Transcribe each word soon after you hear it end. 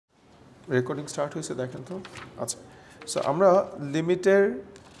Recording start হয়েছে দেখেন তো। আচ্ছা, সো আমরা লিমিটের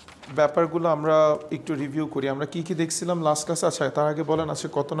ব্যাপারগুলো আমরা একটু রিভিউ করি। আমরা কি কি দেখছিলাম লাস্ট ক্লাসে? আচ্ছা, তার আগে বলেন আছে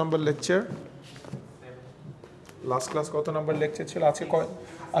কত নম্বর লেকচার? লাস্ট ক্লাস কত নম্বর লেকচার ছিল?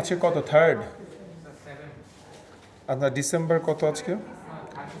 আছে কত? থার্ড? আচ্ছা, ডিসেম্বর কত আজকে?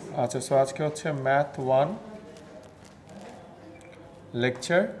 আচ্ছা, সো আজকে হচ্ছে ম্যাথ 1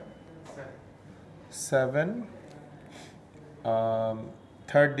 লেকচার 7,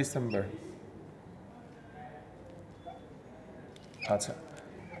 3rd ডিসেম্বর। আচ্ছা,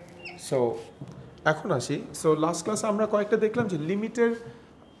 সো এখন আসি। সো লাস্ট ক্লাসে আমরা কয়েকটা দেখলাম যে লিমিটের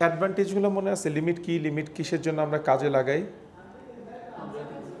অ্যাডভান্টেজগুলো মনে আছে। লিমিট কি, লিমিট কিসের জন্য আমরা কাজে লাগাই?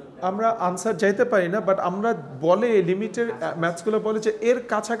 আমরা আনসার যাইতে পারি না, বাট আমরা বলে লিমিটের ম্যাথসগুলো বলে যে এর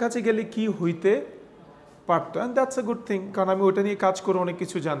কাছাকাছি গেলে কি হইতে পারতো, and that's a good thing, কারণ আমি ওটা নিয়ে কাজ করে অনেক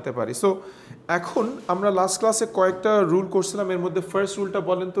কিছু জানতে পারি। সো এখন আমরা লাস্ট ক্লাসে কয়েকটা রুল করছিলাম, এর মধ্যে ফার্স্ট রুলটা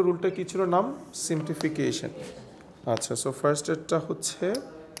বলেন তো, রুলটা কী ছিল? নাম সিম্পলিফিকেশন। আচ্ছা, সো ফার্স্ট এরটা হচ্ছে,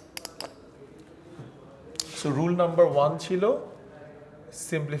 সো রুল নাম্বার 1 ছিল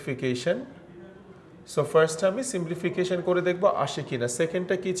সিম্পলিফিকেশন। সো ফার্স্টে আমি সিম্পলিফিকেশন করে দেখবো আসে কিনা।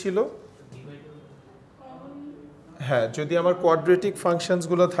 সেকেন্ডটা কি ছিল? হ্যাঁ, যদি আমার কোয়াড্রেটিক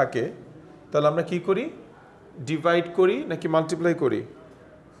ফাংশনসগুলো থাকে তাহলে আমরা কি করি? ডিভাইড করি নাকি মাল্টিপ্লাই করি?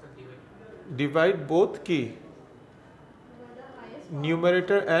 ডিভাইড বোথ কি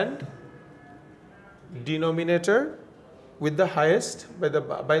numerator and denominator with the highest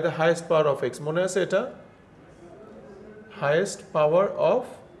by the highest power of x. মনে আছে এটা? Highest power of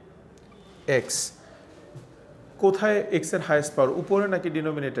x. কোথায় এক্সের হাইয়েস্ট পাওয়ার? উপরে নাকি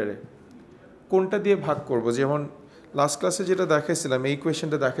ডিনোমিনেটরে? কোনটা দিয়ে ভাগ করব? যেমন লাস্ট ক্লাসে যেটা দেখাইছিলাম, এই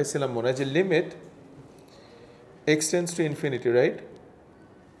কোয়েশনটা দেখাইছিলাম মনে হয়, যে limit x tends to infinity, right?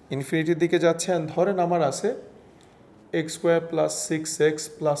 ইনফিনিটির দিকে যাচ্ছে, অ্যান্ড ধরেন আমার আছে x square plus 6x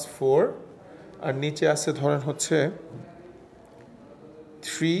plus 4, আর নিচে আছে ধরেন হচ্ছে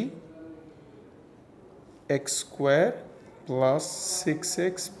 3x square plus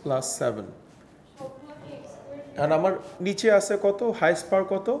 6x plus 7, আর আমার নিচে আছে কত? হাইয়েস্ট পাওয়ার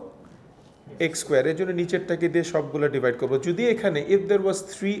কত? X square. এর জন্য নিচেরটাকে দিয়ে সবগুলো ডিভাইড করবো। যদি এখানে if there was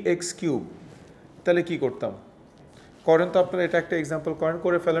 3x cube, তাহলে কি করতাম? করেন তো আপনারা, এটা একটা এক্সাম্পল করেন,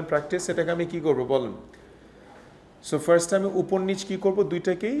 করে ফেলেন প্র্যাকটিস। এটাকে আমি কি করবো বলেন? সো ফার্স্ট আমি উপর নিচ কি করবো?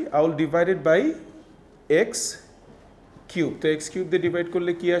 দুইটাকেই I will divided by x cube. তো এক্স কিউব দিয়ে ডিভাইড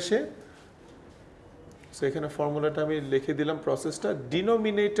করলে কি আসে? সো এখানে ফর্মুলাটা আমি লিখে দিলাম, প্রসেসটা।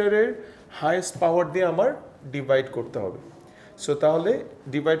 ডিনোমিনেটরের হাইয়েস্ট পাওয়ার দিয়ে আমার ডিভাইড করতে হবে। সো তাহলে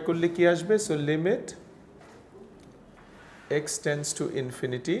ডিভাইড করলে কি আসবে? So limit x tends to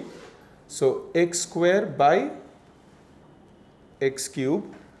infinity, so x square by x cube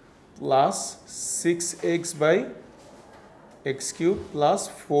plus 6x by x cube plus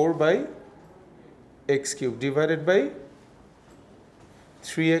 4 by x cube divided by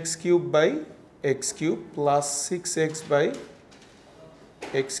 3x cube by x cube plus 6x by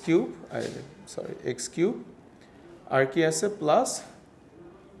x cube, sorry x cube, আর কি আছে? Plus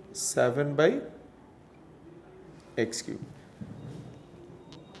 7 by x cube.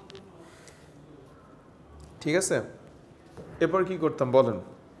 ঠিক আছে, এরপর কি করতাম বলেন?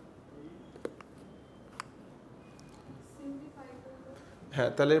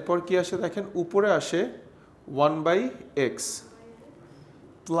 হ্যাঁ, তাহলে এরপর কি আসে দেখেন, উপরে আসে 1 by x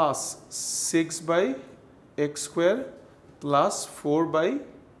plus 6 by x square plus 4 by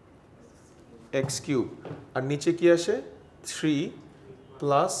x cube, আর নিচে কি আসে? 3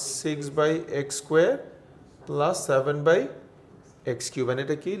 plus 6 by x square plus 7 by x cube, আর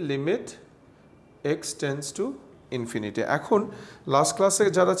এটা কি? Limit x tends to infinity. এখন লাস্ট ক্লাসে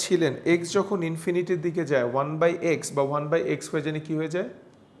যারা ছিলেন, এক্স যখন ইনফিনিটির দিকে যায় 1 বাই এক্স বা 1 বাই এক্স হয়ে জানি কি হয়ে যায়?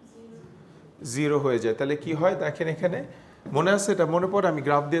 0 হয়ে যায়। তাহলে কি হয় দেখেন এখানে, মনে আছে? এটা মনে পড়ে, আমি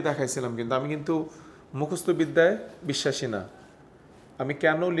গ্রাফ দিয়ে দেখাইছিলাম, কিন্তু আমি কিন্তু মুখস্থ বিদ্যায় বিশ্বাসী না। আমি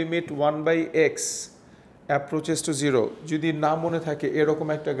কেন limit 1 by x approaches two 0 যদি না মনে থাকে, এরকম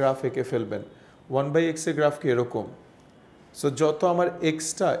একটা গ্রাফ এঁকে ফেলবেন। 1 বাই এক্সের গ্রাফকে এরকম। সো যত আমার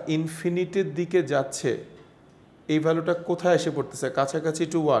এক্সটা ইনফিনিটির দিকে যাচ্ছে, এই ভ্যালুটা কোথায় এসে পড়তেছে? কাছাকাছি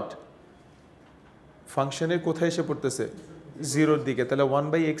টু হোয়াট? ফাংশনের কোথায় এসে পড়তেছে? 0-র দিকে। তাহলে 1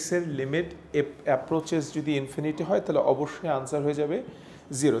 বাই এক্সের লিমিট অ্যাপ্রোচেস যদি ইনফিনিটি হয়, তাহলে অবশ্যই আনসার হয়ে যাবে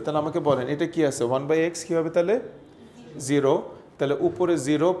 0। তাহলে আমাকে বলেন এটা কি আছে? 1 বাই এক্স কী হবে তাহলে? 0। তাহলে উপরে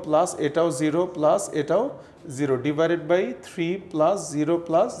 0 প্লাস এটাও 0 প্লাস এটাও 0 divided by 3 plus 0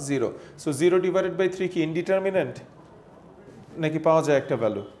 plus 0। So 0 divided by 3 কি ইনডিটারমিনেন্ট নাকি পাওয়া যায় একটা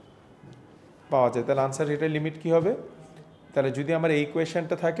ভ্যালু? পাওয়া যায়। তাহলে আনসার এটা লিমিট কি হবে? তাহলে যদি আমার এই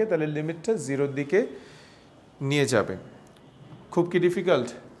কোয়েশনটা থাকে, তাহলে লিমিটটা 0-র দিকে নিয়ে যাবে। খুব কি ডিফিকাল্ট?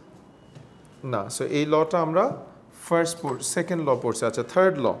 না। সো এই লটা আমরা ফার্স্ট সেকেন্ড ল পড়ছি। আচ্ছা,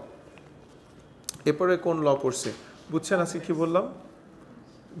 থার্ড ল। এরপরে কোন ল পড়ছে বুঝছেন আজকে কি বললাম?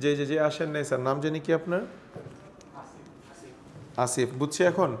 যে আসেন নাই স্যার, নাম জানি কি আপনার? আসিফ। বুঝছি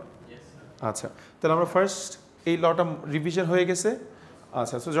এখন? আচ্ছা, তাহলে আমরা ফার্স্ট এই লটা রিভিশন হয়ে গেছে।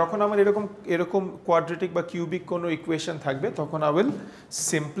 আচ্ছা, সো যখন আমার এরকম কোয়াড্রেটিক বা কিউবিক কোনো ইকুয়েশন থাকবে তখন আই উইল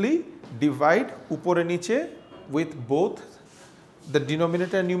সিম্পলি ডিভাইড উপরে নিচে with both the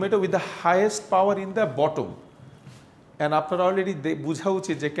denominator and numerator with the highest power in the bottom. And আপনার অলরেডি বোঝা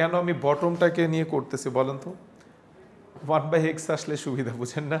উচিত যে কেন আমি বটমটাকে নিয়ে করতেছি বলেন তো। 1/x আসলে সুবিধা,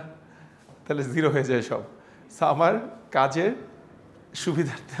 বুঝেন না? তাহলে 0 হয়ে যায় সব। সো আমার কাজের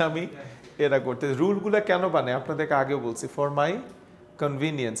সুবিধার্থে আমি এরা করতে, রুলগুলো কেন বানাই আপনাদেরকে আগেও বলছি, ফর মাই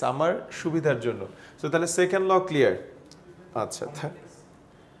কনভিনিয়েন্স, আমার সুবিধার জন্য। সো তাহলে সেকেন্ড ল ক্লিয়ার। আচ্ছা,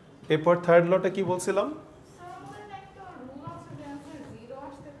 এরপর থার্ড লটা কি বলছিলাম?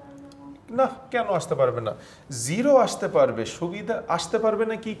 না, কেন আসতে পারবে না? 0 আসতে পারবে, সুবিধা আসতে পারবে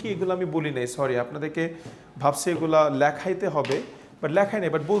না কি কি এগুলো আমি বলি নাই, সরি, আপনাদেরকে ভাবছি এগুলা লেখাইতে হবে, বাট লেখাই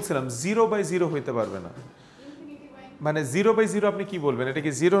নাই, বাট বলছিলাম 0/0 হইতে পারবে না। মানে 0/0 আপনি কি বলবেন? এটা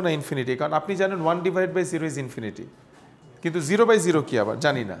কি 0 না ইনফিনিটি? কারণ আপনি জানেন 1/0 ইজ ইনফিনিটি, কিন্তু 0/0 কি আবার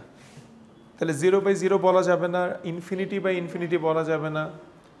জানি না। তাহলে 0/0 বলা যাবে না, ইনফিনিটি বলা যাবে না,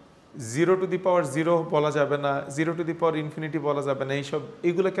 0 টু দি পাওয়ার 0 বলা যাবে না, 0 টু দি পাওয়ার ইনফিনিটি বলা যাবে না। এইসব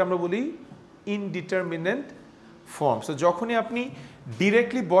এগুলোকে আমরা বলি ইনডিটারমিনেন্ট ফর্ম। সো যখনই আপনি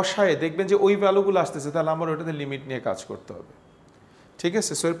ডিরেক্টলি বসায় দেখবেন যে ওই ভ্যালুগুলো আসতেছে, তাহলে আমার ওটাতে লিমিট নিয়ে কাজ করতে হবে। ঠিক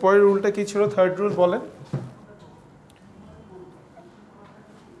আছে? সো এর পরের রুলটা কি ছিল? থার্ড রুল বলেন,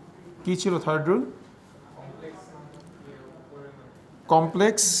 কি ছিল থার্ড রুল?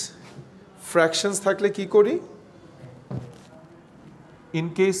 কমপ্লেক্স ফ্র্যাকশনস থাকলে কি করি? In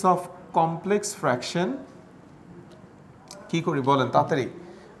case of complex fraction কি করি বলেন তাড়াতাড়ি,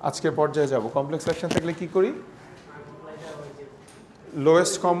 আজকের পর্যায়ে যাব। কমপ্লেক্স ফ্র্যাকশন থাকলে কি করি?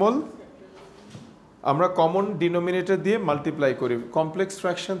 লোয়েস্ট কমন, আমরা কমন ডিনোমিনেটর দিয়ে মাল্টিপ্লাই করি। কমপ্লেক্স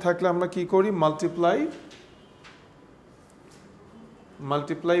ফ্র্যাকশন থাকলে আমরা কি করি?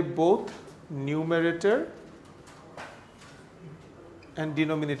 Multiply both numerator and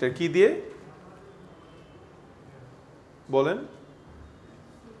denominator. কি দিয়ে বলেন?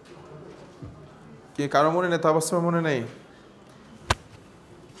 কি কারো মনে নেই? তাবাসসুমের মনে নেই?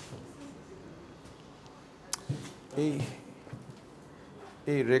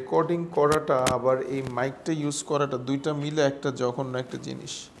 এই রেকর্ডিং করাটা আবার এই মাইকটা ইউজ করাটা দুইটা মিলে একটা জঘন্য একটা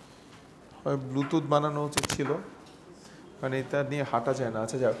জিনিস। হয় ব্লুটুথ বানানো উচিত ছিল, মানে এটা নিয়ে হাঁটা যায় না।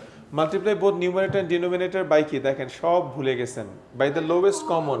 আচ্ছা, যাও। Multiply both numerator and denominator by কি? দেখেন সব ভুলে গেছেন। বাই দ্য লোয়েস্ট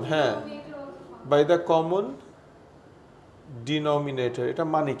কমন, হ্যাঁ, বাই দ্য কমন ডিনোমিনেটর। এটা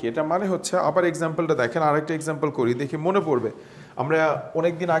মানে কি? এটা মানে হচ্ছে, আবার এক্সাম্পলটা দেখেন, আরেকটা এক্সাম্পল করি, দেখি মনে পড়বে। আমরা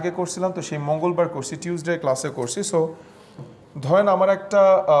অনেকদিন আগে করছিলাম তো, সেই মঙ্গলবার করছি, টিউসডে ক্লাসে করছি। সো ধরেন আমার একটা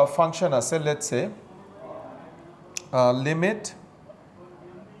ফাংশন আছে, let's say limit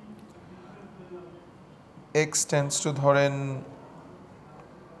x tends to ধরেন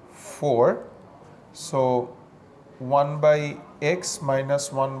 4, so 1/x minus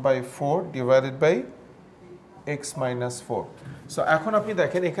 1/4 divided by x minus 4। So এখন আপনি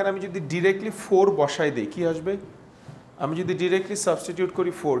দেখেন এখানে আমি যদি ডিরেক্টলি 4 বসাই দিই কি আসবে? আমি যদি ডিরেক্টলি সাবস্টিটিউট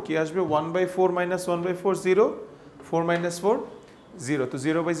করি 4, কি আসবে? 1/4 minus 1/4 0, 4 minus 4 0। তো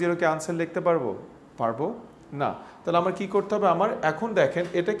 0/0 কে আনসার লিখতে পারবো না। তাহলে আমার কি করতে হবে? আমার এখন দেখেন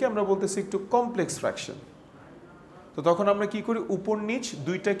এটাকে আমরা বলতেছি একটু কমপ্লেক্স ফ্র্যাকশন। তো তখন আমরা কি করি? উপর নিচ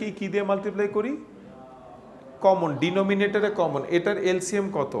দুইটাকেই কি দিয়ে মাল্টিপ্লাই করি? Common, ডিনোমিনেটরে common. এটার এলসিএম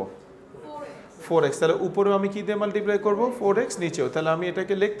কত? 4x। তাহলে উপরেও আমি কি দিয়ে মাল্টিপ্লাই করব? 4x, নিচেও। তাহলে আমি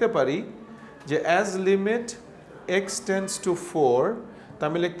এটাকে লিখতে পারি যে as limit x tends to 4, তা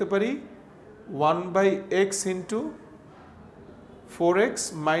আমি লিখতে পারি 1/x into 4x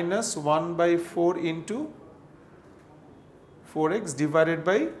minus 1/4 into 4x divided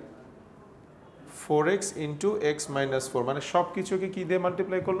by 4x into x minus 4। মানে সব কিছুকে কি দিয়ে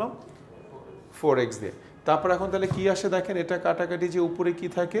মাল্টিপ্লাই করলাম? 4x দিয়ে। তারপর এখন তাহলে কি আসে দেখেন, এটা কাটাকাটি, যে উপরে কি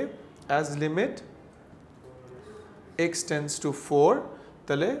থাকে? As limit x tends to 4,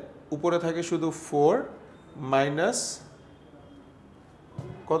 তাহলে উপরে থাকে শুধু 4 মাইনাস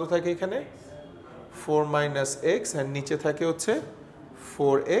কত থাকে এখানে? 4 মাইনাস x, আর নিচে থাকে হচ্ছে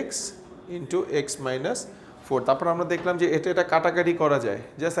 4x ইন্টু x মাইনাস 4। তারপর আমরা দেখলাম যে এটা কাটাকাটি করা যায়,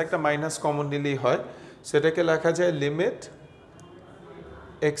 জাস্ট একটা মাইনাস কমন নিলেই হয়। সেটাকে লেখা যায় limit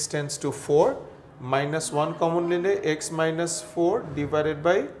x tends to 4, minus 1 common নিলে x minus 4 divided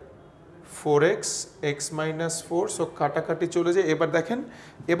by 4x x minus 4। So কাটাকাটি চলে যায়। এবার দেখেন,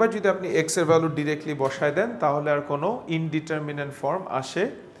 এবার যদি আপনি x এর ভ্যালু ডিরেক্টলি বসায় দেন তাহলে আর কোনো ইনডিটারমিনেন্ট ফর্ম আসে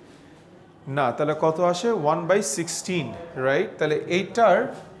না, তাহলে কত আসে 1/16, রাইট? তাহলে এইটার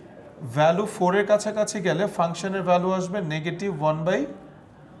ভ্যালু 4 এর কাছাকাছি গেলে ফাংশনের ভ্যালু আসবে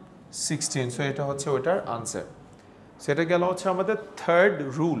 -1/16। সো এটা হচ্ছে ওইটার আনসার। সেটা গেল হচ্ছে আমাদের third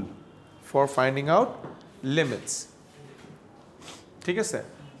rule for finding out limits. ঠিক আছে,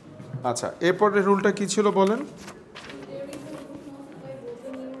 আচ্ছা এরপরের রুলটা কি ছিল বলেন?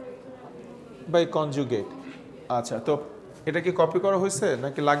 By conjugate. আচ্ছা, তো এটা কি কপি করা হয়েছে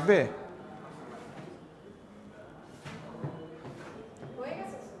নাকি লাগবে?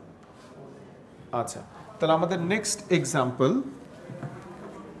 আচ্ছা, তাহলে আমাদের নেক্সট এক্সাম্পল,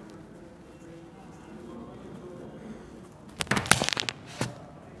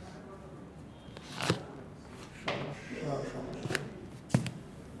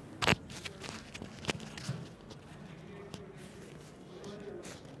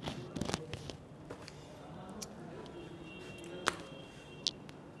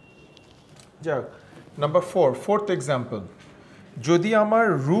 যাক নাম্বার 4, ফোর্থ এক্সাম্পল। যদি আমার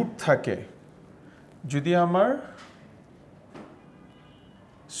রুট থাকে, যদি আমার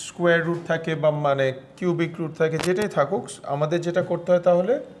স্কোয়ার রুট থাকে বা মানে কিউবিক রুট থাকে, যেটাই থাকুক, আমাদের যেটা করতে হয়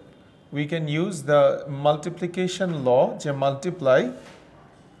তাহলে we can use the multiplication law, যে মাল্টিপ্লাই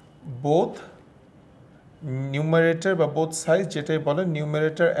both numerator বা both sides, যেটাই বলেন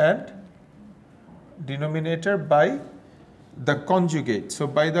numerator and denominator by the conjugate. So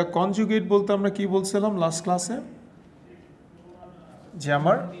by the conjugate বলতে আমরা কি বলছিলাম লাস্ট ক্লাসে? যে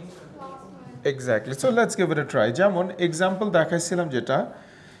আমার exactly. So let's give it a try. যেমন এক্সাম্পল দেখাইছিলাম যেটা,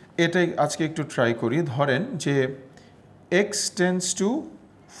 এটাই আজকে একটু ট্রাই করি। ধরেন যে x টেন্ডস টু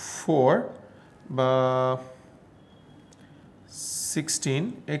 4 বা 16,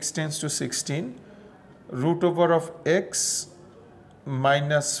 x tends to 16, root over of x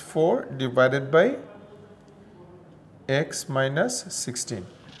minus 4 divided by x minus 16.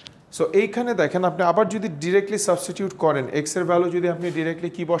 So এইখানে দেখেন, আপনি আবার যদি ডিরেক্টলি সাবস্টিটিউট করেন, x এর ভ্যালু যদি আপনি ডিরেক্টলি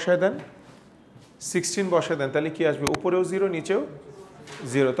কি বসায় দেন, 16 বসায় দেন, তাহলে কি আসবে? উপরেও 0 নিচেও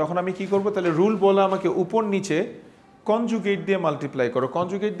 0। তখন আমি কি করব? তাহলে রুল বলে আমাকে উপর নিচে কনজুগেট দিয়ে মাল্টিপ্লাই করো।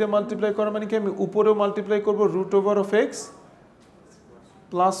 কনজুগেট দিয়ে মাল্টিপ্লাই করা মানে কি? আমি উপরেও মাল্টিপ্লাই করব root over of x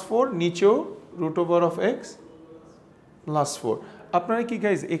plus 4, নিচেও root over of x plus 4। আপনারা কি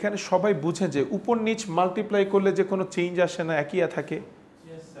গাইজ এখানে সবাই বুঝেন যে উপর নিচ মাল্টিপ্লাই করলে যে কোনো চেঞ্জ আসে না, একই থাকে?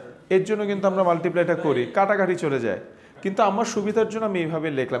 এর জন্য কিন্তু আমরা মাল্টিপ্লাইটা করি, কাটাকাটি চলে যায়। কিন্তু আমার সুবিধার জন্য আমি এইভাবে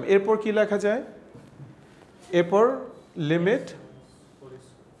লিখলাম। এরপর কি লেখা যায়? এরপর লিমিট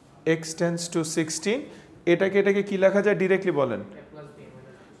x টেন্ডস টু 16, এটাকে কি লেখা যায় ডিরেক্টলি বলেন?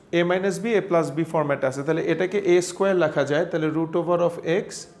 a minus B, a plus B format আছে, তাহলে এটাকে a স্কোয়ার লেখা যায়। তাহলে root over of x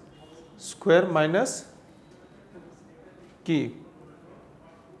square minus কি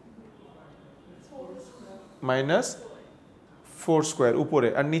মাইনাস 4 স্কোয়ার উপরে,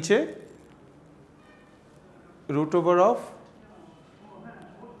 আর নিচে root over of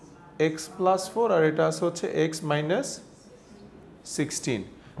x plus 4, আর এটা আছে হচ্ছে x মাইনাস 16।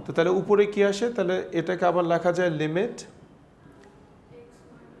 তো তাহলে উপরে কি আসে? তাহলে এটাকে আবার লেখা যায় limit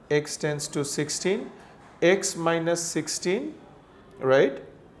x tends to 16, x minus 16, right?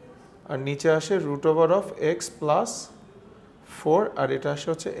 আর নিচে আসে root over of x plus 4, আর এটা আসে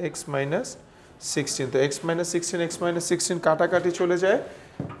হচ্ছে x মাইনাস 16। তো x মাইনাস 16, x মাইনাস 16 কাটাকাটি চলে যায়,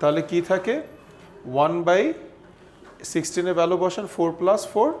 তাহলে কি থাকে? 1/16 এর ভ্যালু বসান, 4 প্লাস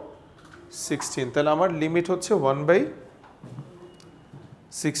 4 16, তাহলে আমার লিমিট হচ্ছে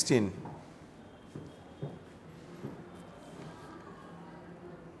 1/16,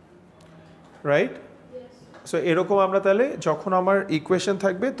 রাইট? সো এরকম আমরা তাহলে যখন আমার ইকুয়েশন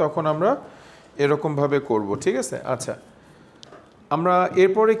থাকবে তখন আমরা এরকমভাবে করব, ঠিক আছে? আচ্ছা, আমরা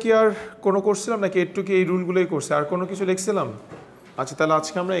এরপরে কি আর কোনো করছিলাম নাকি একটু কি এই রুলগুলোই করছে, আর কোনো কিছু লিখছিলাম? আচ্ছা, তাহলে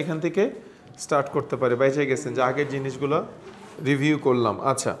আজকে আমরা এখান থেকে স্টার্ট করতে পারি। বাইচে গেছেন যে আগের জিনিসগুলো রিভিউ করলাম।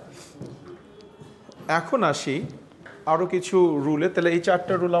 আচ্ছা, এখন আসি আরও কিছু রুলে। তাহলে এই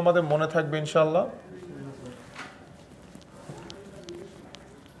 4টা রুল আমাদের মনে থাকবে ইনশাল্লাহ।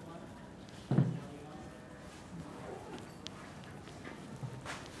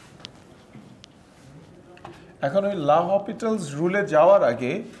 এখন ওই লা হপিটালস রুলে যাওয়ার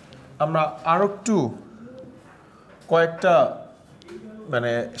আগে আমরা আরও একটু কয়েকটা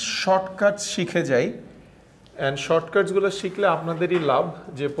মানে শর্টকাট শিখে যাই। অ্যান্ড শর্টকাটসগুলো শিখলে আপনাদেরই লাভ,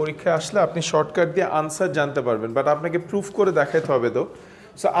 যে পরীক্ষায় আসলে আপনি শর্টকাট দিয়ে আনসার জানতে পারবেন, বাট আপনাকে প্রুফ করে দেখাতে হবে তো।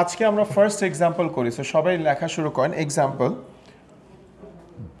 সো আজকে আমরা ফার্স্ট এক্সাম্পল করি। সো সবাই লেখা শুরু করেন। এক্সাম্পল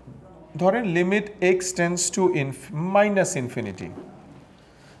ধরেন limit x tends to minus infinity.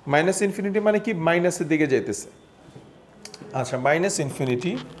 Minus infinity মানে কি? মাইনাসের দিকে যেতেছে। আচ্ছা, মাইনাস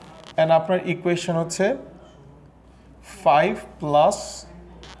ইনফিনিটি, অ্যান্ড আপনার ইকুয়েশন হচ্ছে 5 plus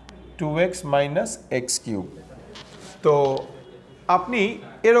 2x minus x cube. তো আপনি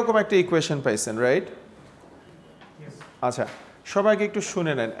এরকম একটা ইকুয়েশন পাইছেন, রাইট? আচ্ছা, সবাইকে একটু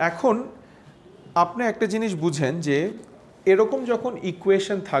শুনে নেন। এখন আপনি একটা জিনিস বুঝেন যে এরকম যখন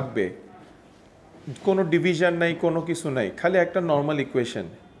ইকুয়েশন থাকবে, কোনো ডিভিশন নাই, কোনো কিছু নাই, খালি একটা নর্মাল ইকুয়েশন,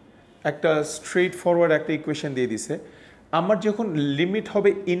 একটা স্ট্রেট ফরওয়ার্ড একটা ইকুয়েশন দিয়ে দিছে, আমার যখন লিমিট হবে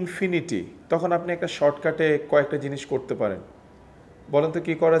ইনফিনিটি, তখন আপনি একটা শর্টকাটে কয়েকটা জিনিস করতে পারেন। বলেন তো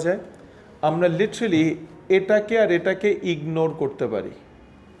কী করা যায়? আমরা লিটারেলি এটাকে আর এটাকে ইগনোর করতে পারি।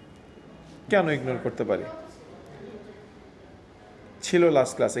 কেন ইগনোর করতে পারি? ছিল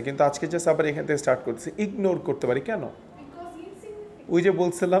লাস্ট ক্লাসে, কিন্তু আজকে জাস্ট আবার এখান থেকে স্টার্ট করতেছি। ইগনোর করতে পারি কেন? ওই যে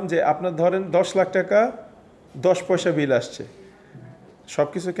বলছিলাম যে আপনার ধরেন 10 লাখ টাকা 10 পয়সা বিল আসছে, সব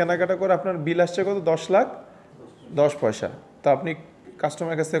কিছু কেনাকাটা করে আপনার বিল আসছে কত? 10 লাখ 10 পয়সা। তো আপনি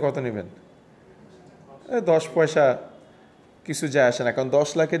কাস্টমারের কাছ থেকে কত নেবেন? 10 পয়সা কিছু যায় আসে না, কারণ 10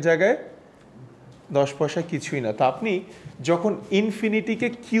 লাখের জায়গায় 10 পয়সা কিছুই না। তো আপনি যখন ইনফিনিটিকে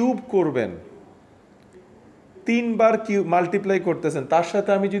কিউব করবেন, 3 বার কিউব মাল্টিপ্লাই করতেছেন, তার সাথে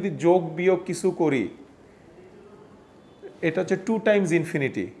আমি যদি যোগ বিয়োগ কিছু করি, এটা হচ্ছে 2 টাইমস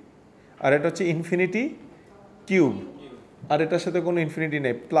ইনফিনিটি, আর এটা হচ্ছে ইনফিনিটি কিউব, আর এটার সাথে কোনো ইনফিনিটি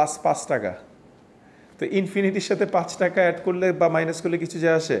নেই, প্লাস 5 টাকা। তো ইনফিনিটির সাথে 5 টাকা অ্যাড করলে বা মাইনাস করলে কিছু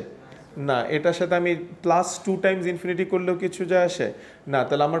যায় আসে না। এটার সাথে আমি প্লাস 2 টাইমস ইনফিনিটি করলেও কিছু যায় আসে না।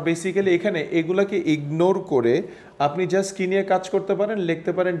 তাহলে আমার বেসিক্যালি এখানে এগুলাকে ইগনোর করে আপনি জাস্ট কী নিয়ে কাজ করতে পারেন?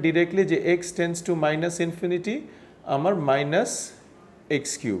 লিখতে পারেন ডিরেক্টলি যে x tends to minus infinity, আমার মাইনাস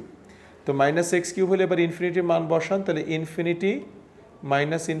এক্স কিউব। তো মাইনাস এক্স কিউব হলে এবার ইনফিনিটির মান বসান, তাহলে ইনফিনিটি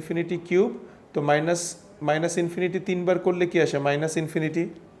মাইনাস ইনফিনিটি কিউব। তো মাইনাস ইনফিনিটি 3 বার করলে কি আসে? Minus infinity.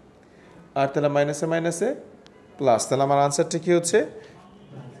 আর তাহলে মাইনাসে মাইনাসে প্লাস, তাহলে আমার আনসারটা কী হচ্ছে?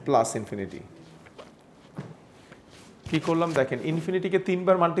 Plus infinity. কী করলাম দেখেন, ইনফিনিটিকে 3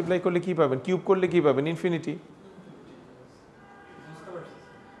 বার মাল্টিপ্লাই করলে কী পাবেন? কিউব করলে কী পাবেন? ইনফিনিটি।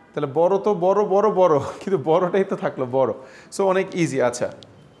 তাহলে বড় তো বড় বড় বড়, কিন্তু বড়টাই তো থাকলো বড়। সো অনেক ইজি। আচ্ছা,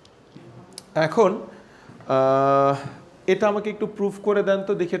 এখন এটা আমাকে একটু প্রুফ করে দেন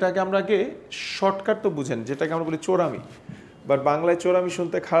তো দেখি। এটাকে আমরা আগে শর্টকাট তো বুঝেন, যেটাকে আমরা বলি চোরামি, বাট বাংলায় চোরামি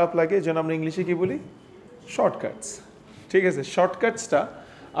শুনতে খারাপ লাগে, যেন আমরা ইংলিশে কি বলি? শর্টকাটস। ঠিক আছে, শর্টকাটসটা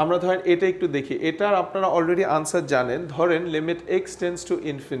আমরা ধরেন এটা একটু দেখি। এটার আপনারা অলরেডি আনসার জানেন। ধরেন limit x tends to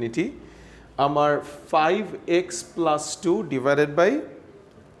infinity, আমার 5x plus 2 divided by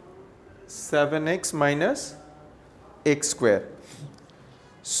 7x minus x square.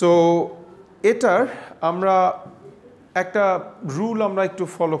 So এটার আমরা একটা রুল আমরা একটু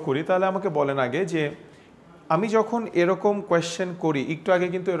ফলো করি। তাহলে আমাকে বলেন আগে যে আমি যখন এরকম কোয়েশ্চেন করি, একটু আগে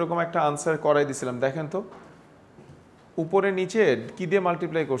কিন্তু এরকম একটা আনসার করাই দিছিলাম, দেখেন তো উপরে নিচে কি দিয়ে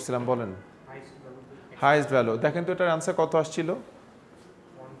মাল্টিপ্লাই করছিলাম বলেন? Highest value. দেখেন তো এটার আনসার কত আসছিল?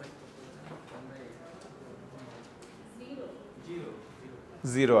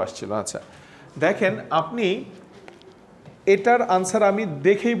 0 আসছিল। আচ্ছা দেখেন, আপনি এটার আনসার আমি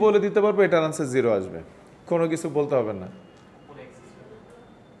দেখেই বলে দিতে পারবো এটার আনসার 0 আসবে, কোনো কিছু বলতে হবে না।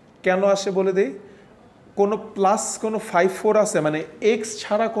 কেন আসে বলে দিই। কোনো প্লাস কোনো 5-4 আছে, মানে এক্স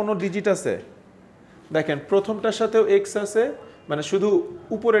ছাড়া কোনো ডিজিট আছে? দেখেন প্রথমটার সাথেও এক্স আছে, মানে শুধু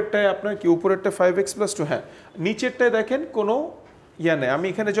উপরেরটায় আপনার কি উপরেরটা 5x প্লাস 2, হ্যাঁ নিচেরটায় দেখেন কোনো ইয়া নেই। আমি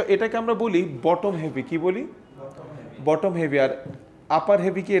এখানে এটাকে আমরা বলি বটম হেভি। কি বলি? Bottom heavy. আর আপার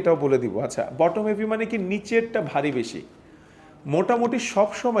হেভি কি এটাও বলে দিব। আচ্ছা, বটম হেভি মানে কি? নিচেরটা ভারী বেশি। মোটামুটি সব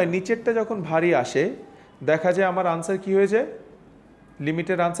সময় নিচেরটা যখন ভারী আসে, দেখা যায় আমার আনসার কি হয়ে যায়?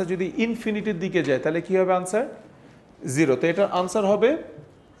 লিমিটের আনসার যদি ইনফিনিটির দিকে যায়, তাহলে কি হবে আনসার? 0। তো এটার আনসার হবে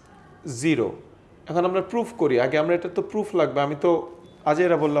 0। এখন আমরা প্রুফ করি। আগে আমরা এটা তো প্রুফ লাগবে, আমি তো আজ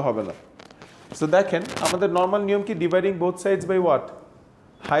এরা বললে হবে না। সো দেখেন আমাদের নর্মাল নিয়ম কি? Dividing both sides by what?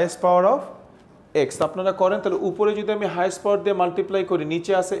 Highest power of x. আপনারা করেন, তাহলে উপরে যদি আমি হাইয়েস্ট পাওয়ার দিয়ে মাল্টিপ্লাই করি,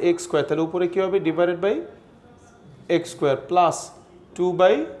 নিচে আসে এক্স স্কোয়ার, তাহলে উপরে কী হবে? Divided by x square plus 2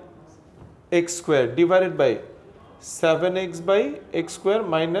 by x square divided by 7x by x square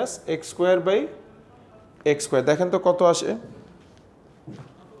minus x square by x square. দেখেন তো কত আসে?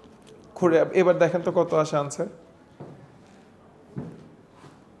 এবার দেখেন তো কত আসে আনসার?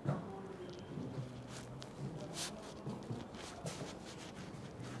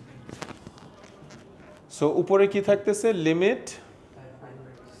 সো উপরে কি থাকতেছে? Limit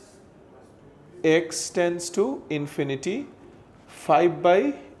x tends to infinity 5 by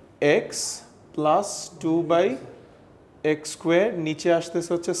x plus 2 by x square, নিচে আসতেছে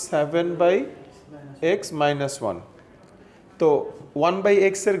হচ্ছে 7 বাই এক্স মাইনাস 1। তো 1 বাই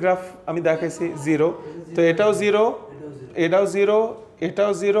এক্স এর গ্রাফ আমি দেখাইছি 0, তো এটাও 0, এটাও 0,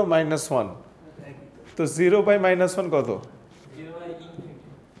 এটাও 0, -1। তো 0 বাই -1 কত?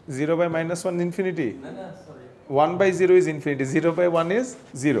 0 by minus 1 infinity? 1 by 0 is infinity, 0 by 1 is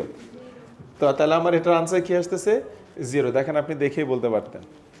 0. তো তাহলে আমার এটার আনসার কি আসতেছে 0। দেখেন আপনি দেখেই বলতে পারতেন,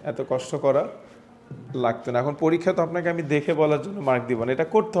 এত কষ্ট করা লাগতো না। এখন পরীক্ষা তো আপনাকে আমি দেখে বলার জন্য মার্ক দিব না, এটা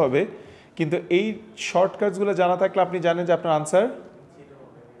করতে হবে। কিন্তু এই শর্টকাটসগুলো জানা থাকলে আপনি জানেন যে আপনার আনসার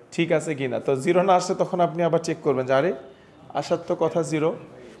ঠিক আছে কি না। তো 0 না আসলে তখন আপনি আবার চেক করবেন যে আরে আসার তো কথা 0,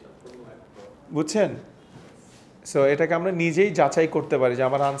 বুঝছেন? সো এটাকে আমরা নিজেই যাচাই করতে পারি যে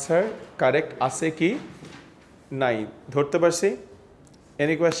আমার আনসার কারেক্ট আছে কি নাই। ধরতে পারছি?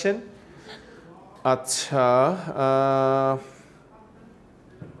 Any question? আচ্ছা,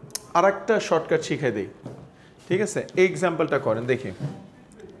 আর একটা শর্টকাট শিখাই দিই, ঠিক আছে? এই এক্সাম্পলটা করেন দেখি।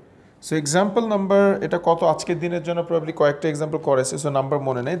 সো এক্সাম্পল নাম্বার, এটা কত আজকের দিনের জন্য প্রবাবলি কয়েকটা এক্সাম্পল করেছে, সো নাম্বার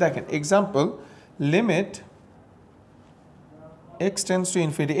মনে নেই। দেখেন example, limit x tends to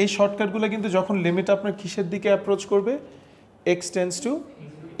infinity. এই শর্টকাটগুলো কিন্তু যখন লিমিট আপনার কিসের দিকে অ্যাপ্রোচ করবে, এক্স টেন্স টু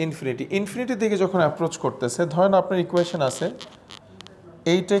ইনফিনিটি, ইনফিনিটির দিকে যখন অ্যাপ্রোচ করতেছে, ধরেন আপনার ইকুয়েশন আছে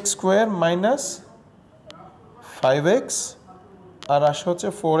 8x স্কোয়ার মাইনাস 5x আর আসে হচ্ছে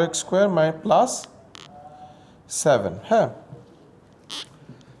 4x স্কোয়ার প্লাস 7। হ্যাঁ,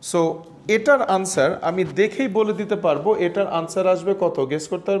 সো এটার আনসার আমি দেখেই বলে দিতে পারবো এটার আনসার আসবে কত, গেস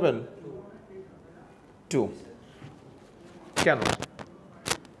করতে পারবেন? 2। কেন?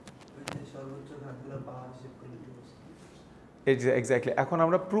 এক্স্যাক্টলি, এখন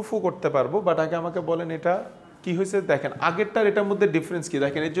আমরা প্রুফও করতে পারবো, বাট আগে আমাকে বলেন এটা কি হয়েছে। দেখেন আগেরটার এটার মধ্যে ডিফারেন্স কি,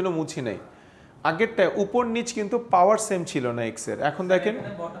 দেখেন এর জন্য মুছি নাই। আগেরটায় উপর নিচ কিন্তু পাওয়ার সেম ছিল না এক্স এর, এখন দেখেন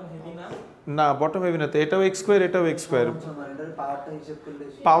না বটম হেভি না, তো এটাও এক্স স্কোয়ার এটাও এক্স স্কোয়ার।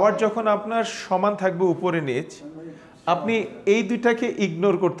 পাওয়ার যখন আপনার সমান থাকবে উপরে নিচ, আপনি এই দুইটাকে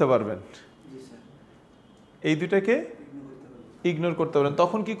ইগনোর করতে পারবেন, এই দুইটাকে ইগনোর করতে পারবেন।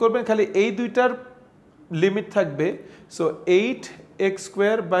 তখন কি করবেন, খালি এই দুইটার লিমিট থাকবে। So 8x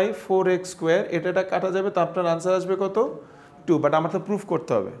square by 4x square, এটা কাটা যাবে, তো আপনার আনসার আসবে কত, 2। বাট আমার তো প্রুফ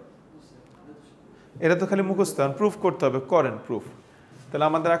করতে হবে, এটা তো খালি মুখস্থ, প্রুফ করতে হবে। করেন প্রুফ। তাহলে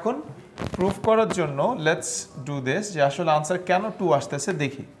আমাদের এখন প্রুফ করার জন্য লেটস ডু দিস, যে আসলে আনসার কেন 2 আসতেছে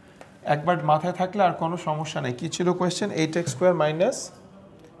দেখি। একবার মাথায় থাকলে আর কোনো সমস্যা নেই। কী ছিল question? 8x square minus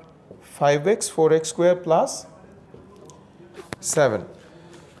 5x 4x square plus 7।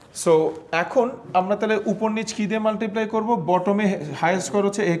 So এখন আমরা তাহলে উপর নিচ কী দিয়ে মাল্টিপ্লাই করবো? বটমে হাইয়েস্ট স্কোয়ার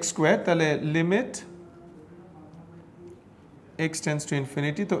হচ্ছে এক্স স্কোয়ার, তাহলে limit x tends to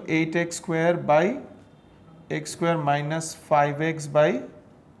infinity, তো 8x square by x square minus 5x by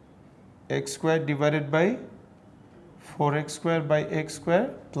x square divided by 4x square by x square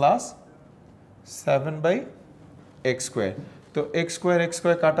plus 7 by x square. তো x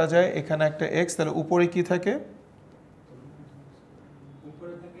square কাটা যায়, এখানে একটা x, তাহলে উপরে কি থাকে?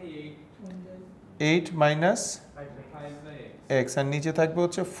 8 মাইনাস এক্স, আর নিচে থাকবে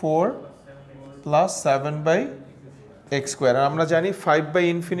হচ্ছে 4 প্লাস 7 বাই এক্স স্কোয়ার। আর আমরা জানি 5 বাই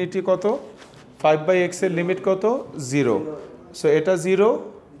ইনফিনিটি কত, 5 বাই এক্সের লিমিট কত, 0। সো এটা 0,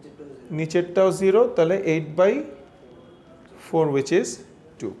 নিচেরটাও 0, তাহলে 8 বাই 4 উইচ ইজ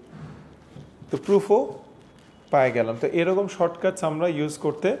 2। তো প্রুফও পাই গেলাম। তো এরকম শর্টকাটস আমরা ইউজ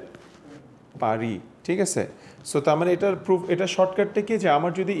করতে পারি, ঠিক আছে? সো তার মানে এটার প্রুফ, এটা শর্টকাটটা কি, যে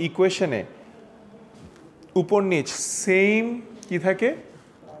আমার যদি ইকুয়েশনে উপর নিচ সেম কি থাকে,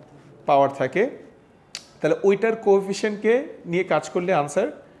 পাওয়ার থাকে, তাহলে ওইটার কোএফিশিয়েন্টকে নিয়ে কাজ করলে আনসার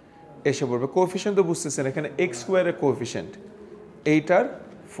এসে পড়বে। কোএফিশিয়েন্ট তো বুঝতেছেন, এখানে এক্স স্কোয়ারের কোএফিশিয়েন্ট, এইটার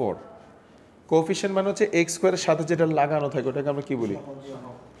 4। কোএফিশিয়েন্ট মানে হচ্ছে এক্স স্কোয়ারের সাথে যেটা লাগানো থাকে ওটাকে আমরা কি বলি,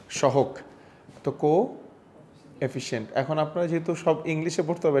 সহগ। তো কোএফিশিয়েন্ট, এখন আপনারা যেহেতু সব ইংলিশে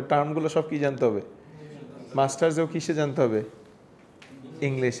পড়তে হবে, টার্মগুলো সব কি জানতে হবে, মাস্টার্সেও কিসে জানতে হবে,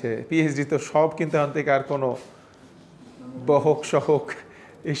 ইংলিশে। পিএইচডি তো সব কিন্তু এখান থেকে আর কোনো বহক সহক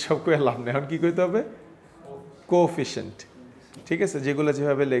এইসব করে লাভ নেই। এখন কী করতে হবে, কোএফিশিয়েন্ট, ঠিক আছে, যেগুলো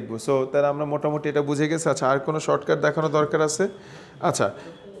যেভাবে লিখবো। সো তারা আমরা মোটামুটি এটা বুঝে গেছি। আচ্ছা, আর কোনো শর্টকাট দেখানো দরকার আছে? আচ্ছা,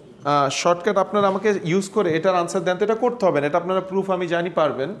 শর্টকাট আপনারা আমাকে ইউজ করে এটার আনসার দেন, তো এটা করতে হবে না, এটা আপনারা প্রুফ আমি জানি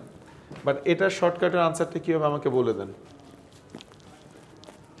পারবেন, বাট এটার শর্টকাটের আনসারটা কীভাবে আমাকে বলে দেন।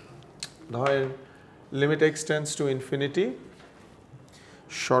 ধরেন limit x tends to infinity,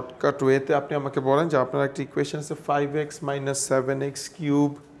 shortcut ওয়েতে আপনি আমাকে বলেন যে আপনার একটা ইকুয়েশন আছে 5x minus 7x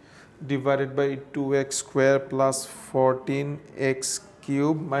cube divided by 2x square plus 14x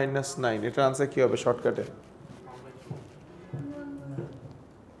cube minus 9, এটার আনসার কী হবে শর্টকাটে?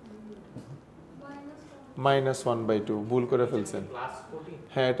 -1/2, ভুল করে ফেলছেন।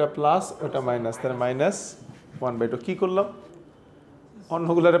 হ্যাঁ, এটা প্লাস, ওটা মাইনাস, তাহলে -1/2। কী করলাম,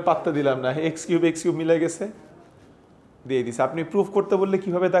 অন্যগুলারে পাত্তা দিলাম না, এক্স কিউব মিলে গেছে, দিয়ে দিছে। আপনি প্রুফ করতে বললে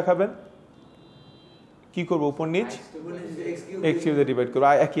কিভাবে দেখাবেন? কি করব উপর নিচ x কিউব দিয়ে ডিভাইড করব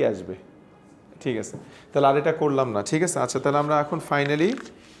একই আসবে ঠিক আছে তাহলে আর এটা করলাম না ঠিক আছে আচ্ছা তাহলে আমরা এখন ফাইনালি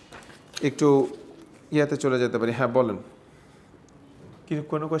একটু ইয়াতে চলে যেতে পারি হ্যাঁ বলেন কি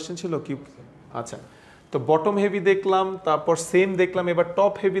কোনো কোশ্চেন ছিল কি আচ্ছা তো বটম হেভি দেখলাম তারপর সেম দেখলাম এবার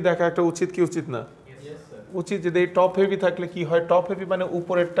টপ হেভি দেখা একটা উচিত কি উচিত না উচিত যদি এই টপ হেভি থাকলে কি হয় টপ হেভি মানে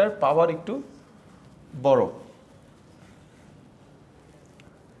উপরেরটার পাওয়ার একটু বড়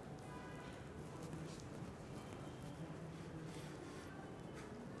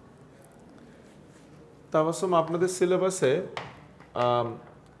তাবাসসুম আপনাদের সিলেবাসে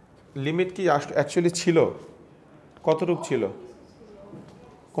লিমিট কি অ্যাকচুয়ালি ছিল কতটুকু ছিল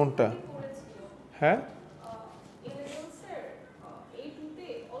কোনটা হ্যাঁ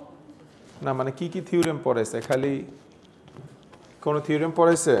না মানে কি কি থিওরেম পড়াইছে খালি কোন থিওরেম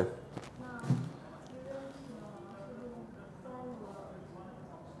পড়াইছে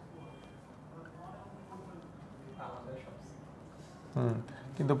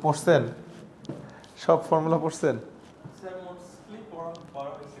কিন্তু পড়ছেন সব ফর্মুলা পড়ছেন স্যার মোস্টলি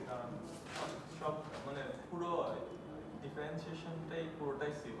পড়া হয়েছে কারণ সব মানে পুরো ডিফারেন্সিয়েশনটাই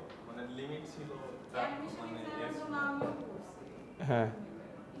পুরোটাই ছিল মানে লিমিট ছিল হ্যাঁ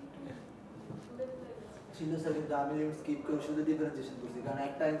ছিল স্যার কিন্তু আমি লিমিট স্কিপ করে শুধু ডিফারেন্সিয়েশন করছি কারণ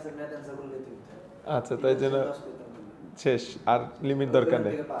একটা অ্যানসার ম্যাথ অ্যানসার করলে তো আচ্ছা তাই জন্য শেষ আর লিমিট দরকার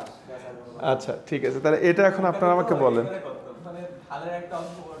নেই আচ্ছা ঠিক আছে তাহলে এটা এখন আপনারা আমাকে বলেন মানে ভালের একটা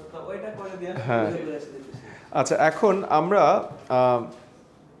অঙ্ক করতে ওইটা করে দিয়ে হ্যাঁ আচ্ছা এখন আমরা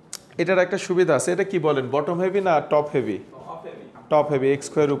এটার একটা সুবিধা আছে এটা কি বলেন বটম হেভি না top heavy top heavy x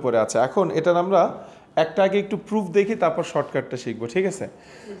square উপরে আছে এখন এটার আমরা একটা আগে একটু প্রুফ দেখি তারপর শর্টকাটটা শিখবো ঠিক আছে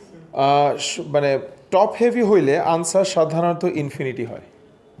মানে টপ হেভি হইলে আনসার সাধারণত ইনফিনিটি হয়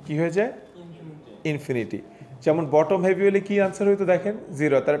কি হয়ে যায় ইনফিনিটি যেমন বটম হেভি হলে কি আনসার হইতো দেখেন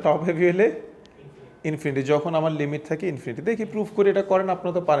 0 তাহলে টপ হেভি হলে ইনফিনিটি যখন আমার লিমিট থাকে ইনফিনিটি দেখি প্রুফ করে এটা করেন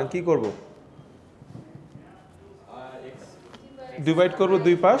আপনারা তো পারেন কি করব ডিভাইড করব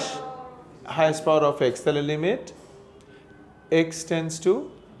দুই পাশ হাইয়েস্ট পাওয়ার অফ x তাহলে limit x tends to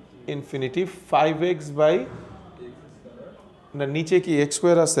infinity 5x by না নিচে কি x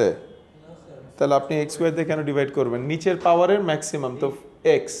স্কয়ার আছে তাহলে আপনি x স্কয়ার দিয়ে কেন ডিভাইড করবেন নিচের পাওয়ারের ম্যাক্সিমাম তো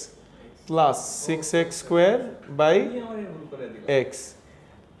x plus 6x square by x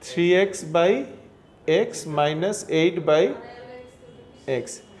 3x by x minus 8 by x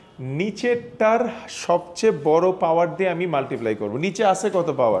নিচেরটার সবচেয়ে বড় পাওয়ার দিয়ে আমি মাল্টিপ্লাই করব নিচে আছে কত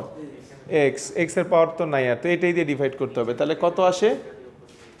পাওয়ার x x এর পাওয়ার তো নাই আর তো এটাই দিয়ে ডিভাইড করতে হবে তাহলে কত আসে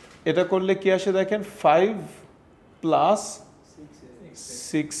এটা করলে কি আসে দেখেন 5 প্লাস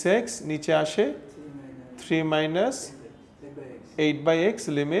 6x নিচে আসে 3 minus 8 by x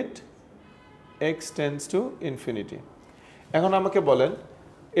limit x tends to infinity এখন আমাকে বলেন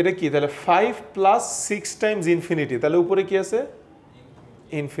এটা কি তাহলে 5 প্লাস 6 টাইমস ইনফিনিটি তাহলে উপরে কি আছে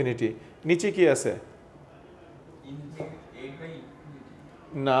ইনফিনিটি নিচে কি আছে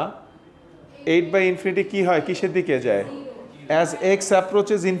না 8 বাই ইনফিনিটি কি হয় কিসের দিকে যায় as x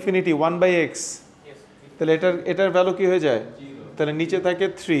approaches infinity 1 by x তাহলে এটার ভ্যালু কি হয়ে যায় তাহলে নিচে থাকে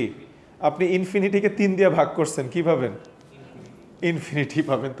 3 আপনি ইনফিনিটিকে 3 দিয়ে ভাগ করছেন কি পাবেন ইনফিনিটি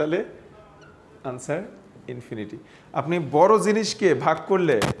পাবেন তাহলে আনসার ইনফিনিটি আপনি বড় জিনিসকে ভাগ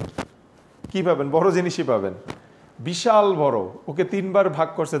করলে কি পাবেন বড় জিনিসই পাবেন বিশাল বড় ওকে 3 বার ভাগ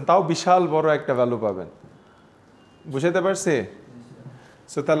করছেন তাও বিশাল বড় একটা ভ্যালু পাবেন বুঝাতে পারছি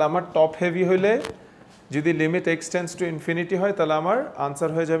সো তাহলে আমার টপ হেভি হইলে যদি limit x tends to infinity হয় তাহলে আমার আনসার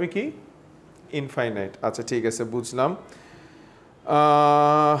হয়ে যাবে কি ইনফাইনাইট আচ্ছা ঠিক আছে বুঝলাম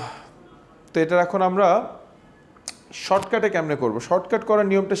তো এটা এখন আমরা শর্টকাটে কেমনে করব শর্টকাট করার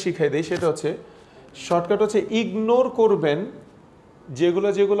নিয়মটা শিখাই দেই সেটা হচ্ছে শর্টকাট হচ্ছে ইগনোর করবেন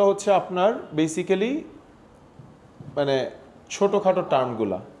যেগুলো হচ্ছে আপনার বেসিক্যালি মানে ছোটোখাটো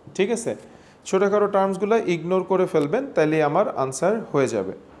টার্মগুলা ঠিক আছে ছোটোখাটো টার্মসগুলো ইগনোর করে ফেলবেন তাহলে আমার আনসার হয়ে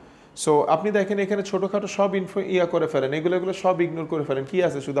যাবে সো আপনি দেখেন এখানে ছোটোখাটো সব করে ফেলেন এগুলো সব ইগনোর করে ফেলেন কি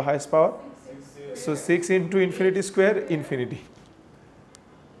আছে শুধু হাইয়েস্ট পাওয়ার so 6 into infinity square infinity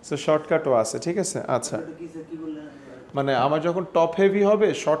so শর্টকাটও আছে ঠিক আছে আচ্ছা মানে আমার যখন টপ হেভি হবে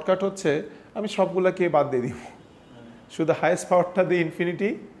শর্টকাট হচ্ছে আমি সবগুলোকে বাদ দিয়ে দিব শুধু হাইয়েস্ট পাওয়ারটা দিয়ে ইনফিনিটি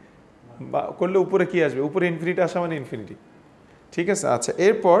বা করলে উপরে কি আসবে উপরে ইনফিনিটি আসা মানে ইনফিনিটি ঠিক আছে আচ্ছা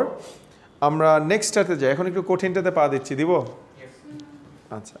এরপর আমরা নেক্সটটাতে যাই এখন একটু কঠিনটাতে পা দিচ্ছি দিব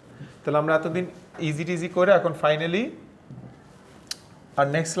আচ্ছা তাহলে আমরা এতদিন ইজি করে এখন ফাইনালি আর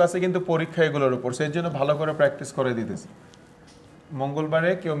নেক্সট ক্লাসে কিন্তু পরীক্ষা এগুলোর উপর সেই জন্য ভালো করে প্র্যাকটিস করে দিতেছি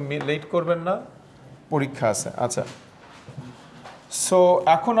মঙ্গলবারে কেউ লেট করবেন না পরীক্ষা আছে আচ্ছা সো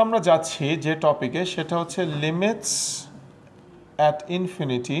এখন আমরা যাচ্ছি যে টপিকে সেটা হচ্ছে limits at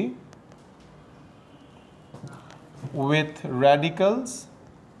infinity with radicals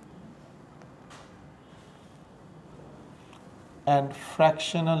and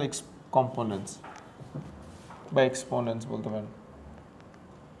fractional components by exponents বলতে পারেন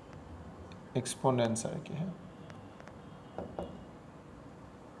exponents আর কি হ্যাঁ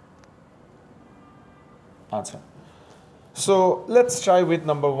আচ্ছা so let's try with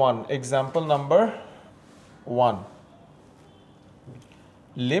number 1 example number 1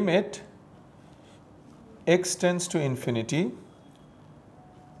 limit x tends to infinity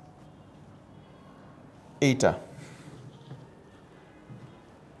এইটা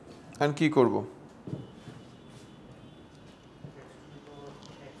and কি করব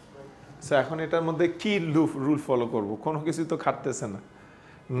সো এখন এটার মধ্যে কি রুল ফলো করব কোনো কিছু তো খাটতেছে না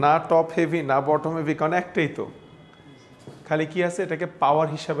না টপ হেভি না বটম হেভি কারণ একটাই তো খালি কি আছে এটাকে পাওয়ার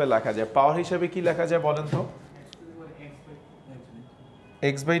হিসাবে লেখা যায় পাওয়ার হিসাবে কি লেখা যায় বলেন তো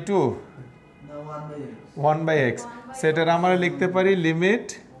x/2 না 1/x সেটার আমরা লিখতে পারি limit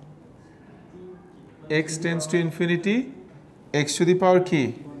x tends to infinity x to the power কি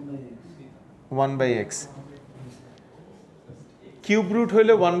 1/x কিউব রুট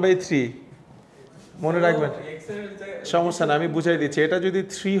হইলে 1/3 মনে রাখবেন সমস্যা না আমি বুঝাই দিচ্ছি এটা যদি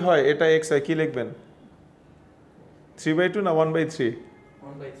 3 হয় এটা x হয় কি লিখবেন 3/2 না 1/3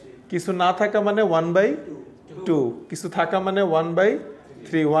 কিছু না থাকা মানে 1/2 কিছু থাকা মানে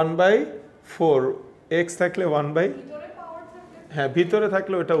 1/3 1/4 x থাকলে 1/, হ্যাঁ ভিতরে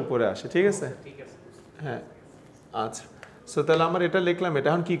থাকলে ওটা উপরে আসে ঠিক আছে হ্যাঁ আচ্ছা সো তাহলে আমরা এটা লিখলাম এটা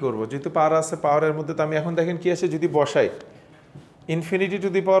এখন কি করব যেহেতু পাওয়ার আছে পাওয়ারের মধ্যে তো আমি এখন দেখেন কি আসে যদি বসাই infinity to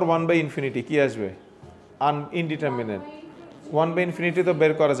the power 1/infinity কি আসবে ইনডিটারমিনেট 1/infinity তো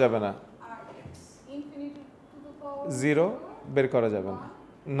বের করা যাবে না 0 বের করা যাবে না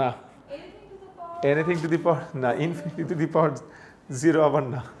না এনিথিং টু দি পাওয়ার না ইনফিনিটি টু দি পাওয়ার 0 আবার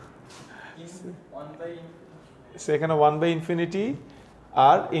না সেখানে 1/infinity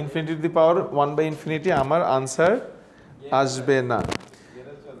R infinity to the power 1/infinity আমার আনসার আসবে না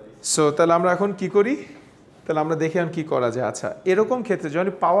সো তাহলে আমরা এখন কি করি তাহলে আমরা দেখি এখন কি করা যায় আচ্ছা এরকম ক্ষেত্রে যখন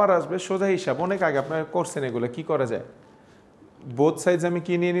পাওয়ার আসবে সোজা হিসাব অনেক আগে আপনারা করছেন এগুলো কি করা যায় বোথ সাইডস আমি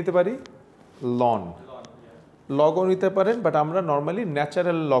কি নিয়ে নিতে পারি লন লগও নিতে পারেন বাট আমরা নর্মালি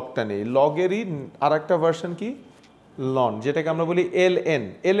ন্যাচারাল লগটা নেই লগেরই আর একটা ভার্সন কি লন যেটাকে আমরা বলি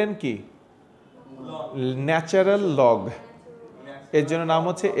ln কি ন্যাচারাল লগ এর জন্য নাম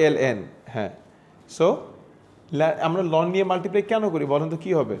হচ্ছে ln হ্যাঁ সো আমরা লন নিয়ে মাল্টিপ্লাই কেন করি বলেন তো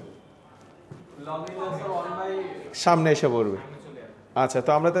কি হবে সামনে এসে পড়বে আচ্ছা তো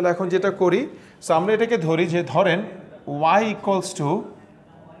আমরা তাহলে এখন যেটা করি সো আমরা এটাকে ধরি যে ধরেন y equals to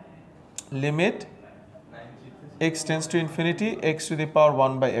limit x tends to infinity x to the power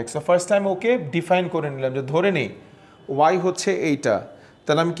 1/x so first time okay define করে নিলাম যে ধরে নেই y হচ্ছে এইটা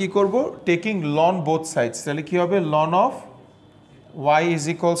তাহলে আমি কি করব টেকিং ln both sides তাহলে কি হবে ln of y is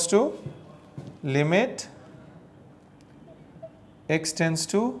equals to limit x tends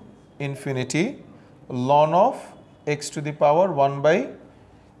to infinity ln of x to the power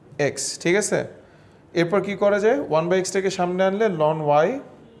 1/x ঠিক আছে এরপর কি করা যায় 1/x টাকে সামনে আনলে ln y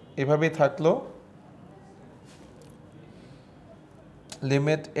এভাবেই থাকলো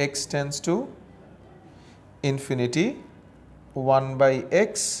limit x tends to infinity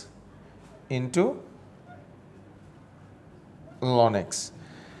 1/x into ln x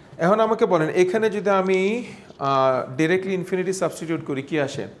এখন আমাকে বলেন এখানে যদি আমি ডাইরেক্টলি ইনফিনিটি সাবস্টিটিউট করি কি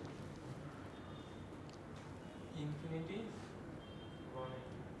আসে ইনফিনিটি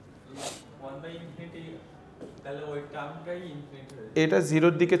 1/infinity তাহলে ওই টার্মটাই ইনফিনিটি এটা 0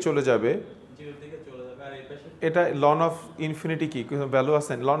 এর দিকে চলে যাবে 0 এর দিকে চলে যাবে আর এই পাশে এটা ln অফ ইনফিনিটি কি কোনো ভ্যালু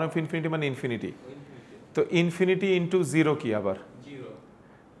আছে ln অফ ইনফিনিটি মানে ইনফিনিটি তো ইনফিনিটি ইনটু 0 কি আবার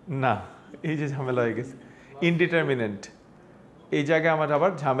 0 না এই যে ঝামেলা হয়ে গেছে ইনডিটারমিনেন্ট এই জায়গায় আমার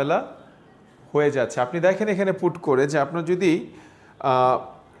আবার ঝামেলা হয়ে যাচ্ছে আপনি দেখেন এখানে পুট করে যে আপনার যদি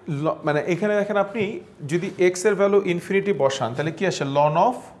মানে এখানে দেখেন আপনি যদি x এর ভ্যালু ইনফিনিটি বসান তাহলে কি আসে ln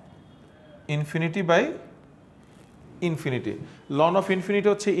of infinity by infinity ln of infinity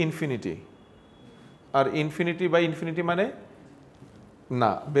হচ্ছে infinity R infinity by infinity মানে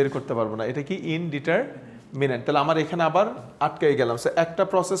না বের করতে পারবো না এটা কি ইনডিটারমিনেন্ট তাহলে আমার এখানে আবার আটকে গেলাম সো একটা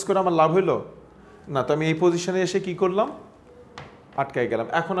প্রসেস করে আমার লাভ হইলো না তো আমি এই পজিশনে এসে কি করলাম আটকে গেলাম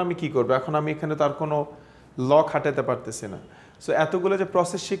এখন আমি কি করব এখন আমি এখানে তার কোনো ল খাটাতে পারতেছি না সো এতগুলো যে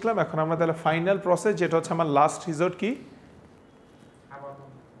প্রসেস শিখলাম এখন আমরা তাহলে ফাইনাল প্রসেস যেটা হচ্ছে আমার লাস্ট রিজোর্ট কি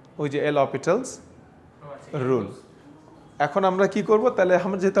ওই যে এল অপিটালস রুল এখন আমরা কি করব তাহলে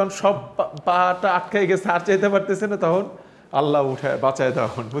আমরা যে তখন সব পাটা আটকে গেছে আর চাইতে পারতেছে না তখন আল্লাহ উঠায় বাঁচায় দাও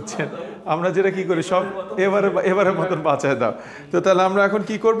এখন বুঝছেন আমরা যেটা কি করি সব এবারের মতন বাঁচায় দাও তো তাহলে আমরা এখন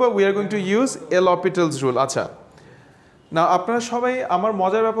কি করব we are going to use L অপিটালস rule আচ্ছা না আপনারা সবাই, আমার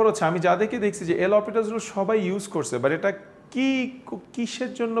মজার ব্যাপার হচ্ছে আমি যাদেরকে দেখছি যে এল অপিটালসগুলো সবাই ইউজ করছে, বাট এটা কি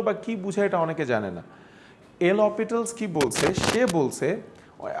কিসের জন্য বা কি বুঝায় এটা অনেকে জানে না। এল অপিটালস কি বলছে, সে বলছে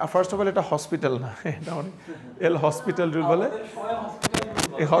ফার্স্ট অফ অল এটা হসপিটাল না, এটা অনেক এল হসপিটাল রুল বলে,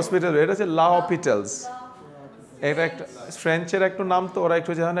 এই হসপিটাল এটা হচ্ছে লা অপিটালস, এটা একটা ফ্রেঞ্চের একটা নাম, তো ওরা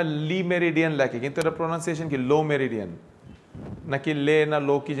একটু যেখানে লি মেরিডিয়ান লেখে, কিন্তু এটা প্রোনাউন্সিয়েশন কি লো মেরিডিয়ান নাকি লে না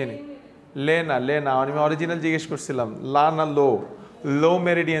লো কি জানি, লে না আমি অরিজিনাল জিজ্ঞেস করছিলাম, লা না লো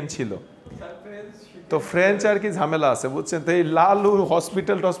মেরিডিয়ান ছিল। তো ফ্রেঞ্চ আর কি ঝামেলা আছে বুঝছেন, তো এই লালু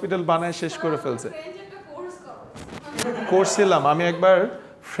হসপিটাল বানায় শেষ করে ফেলছে। করছিলাম আমি একবার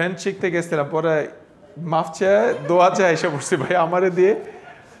ফ্রেঞ্চ শিখতে গেছিলাম, পরে মাফ চায় দোয়া চায় এসে পড়ছি, ভাই আমারে দিয়ে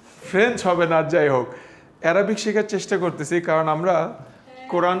ফ্রেঞ্চ হবে না, যাই হোক অ্যারাবিক শেখার চেষ্টা করতেছি, কারণ আমরা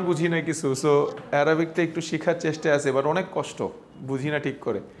কোরআন বুঝি না কিছু, সো অ্যারাবিকটা একটু শেখার চেষ্টায় আছে, এবার অনেক কষ্ট, বুঝি না ঠিক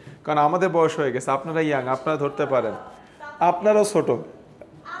করে, কারণ আমাদের বয়স হয়ে গেছে, আপনারা ইয়াং, আপনারা ধরতে পারেন, আপনারাও ছোট,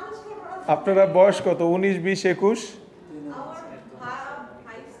 আপনারা বয়স কত 19 20 21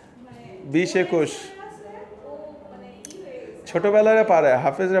 20 21 ছোটবেলায় পারে,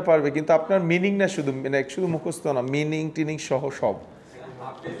 হাফেজরা পারবে, কিন্তু আপনার মিনিং না শুধু, মানে শুধু মুখস্থ না, মিনিং টিনিং সহ সব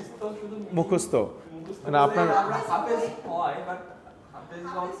মুখস্থ, মানে আপনার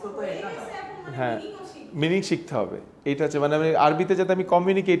হ্যাঁ মিনিং শিখতে হবে, এইটা হচ্ছে মানে আরবিতে যাতে আমি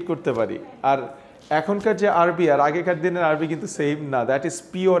কমিউনিকেট করতে পারি। আর এখনকার যে আরবি আর আগেকার দিনের আরবি কিন্তু সেম না, that is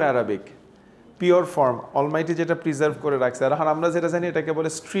pure Arabic, pure form, Almighty যেটা প্রিজার্ভ করে রাখছে। আর আমরা যেটা জানি এটাকে বলে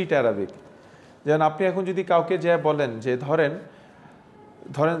স্ট্রিট অ্যারাবিক। যেমন আপনি এখন যদি কাউকে যে বলেন যে ধরেন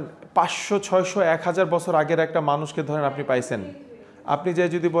 500 600 1000 বছর আগের একটা মানুষকে ধরেন আপনি পাইছেন, আপনি যে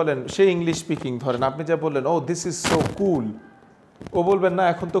যদি বলেন সে ইংলিশ স্পিকিং, ধরেন আপনি যা বললেন ও দিস ইজ সো কুল, ও বলবেন না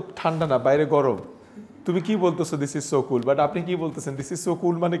এখন তো ঠান্ডা না বাইরে গরম, তুমি কি বলতেছো this is so cool, but আপনি কি বলতেছেন দিস ইজ সো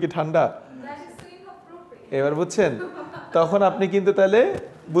কুল মানে কি ঠান্ডা, এবার বুঝছেন, তখন আপনি কিন্তু তাহলে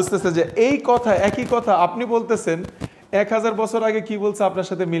বুঝতেছেন যে এই কথা একই কথা আপনি বলতেছেন 1000 বছর আগে কি বলছে আপনার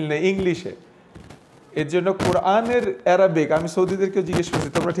সাথে মিল নেই ইংলিশে। এর জন্য কোরআনের অ্যারাবিক আমি সৌদিদেরকে জিজ্ঞেস করছি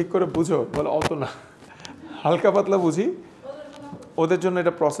তোমরা ঠিক করে বুঝো, বলে অত না, হালকা পাতলা বুঝি, ওদের জন্য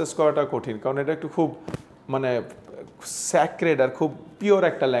এটা প্রসেস করাটা কঠিন, কারণ এটা একটু খুব মানে স্যাক্রেড আর খুব পিওর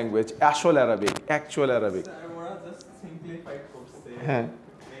একটা ল্যাঙ্গুয়েজ, আসল অ্যারাবিক, অ্যাকচুয়াল অ্যারাবিক। হ্যাঁ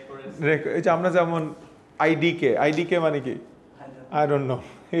এই যে আমরা যেমন আইডিকে মানে কি আই ডোন্ট নো,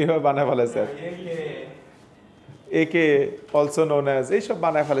 এইভাবে বানায় ফেলেছে, একে অলসো নোন অ্যাজ, এইসব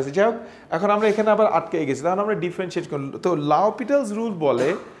বানায় ফেলেছে। যাই হোক এখন আমরা এখানে আবার আটকে গেছি, তখন আমরা ডিফারেন্সিয়েট করি। তো লা অপিটালস রুল বলে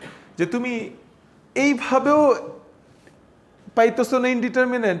যে তুমি এইভাবেও পাইতেছো না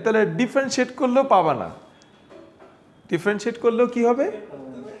ইনডিটারমিনেন্ট, তাহলে ডিফারেন্সিয়েট করলেও পাবা না, ডিফারেন্সিয়েট করলেও কি হবে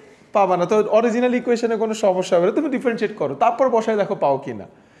পাবা না। তো অরিজিনাল ইকুয়েশনে কোনো সমস্যা হবে না, তুমি ডিফারেন্সিয়েট করো, তারপর বসায় দেখো পাও কি না।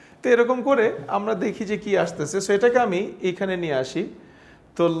 তো এরকম করে আমরা দেখি যে কি আসতেছে, সো এটাকে আমি এইখানে নিয়ে আসি।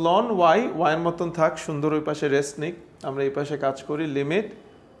 তো লন ওয়াইয়ের মতন থাক, সুন্দর ওই পাশে রেস্ট নিক, আমরা এই পাশে কাজ করি, limit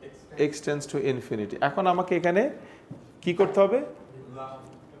x tends to infinity. এখন আমাকে এখানে কি করতে হবে,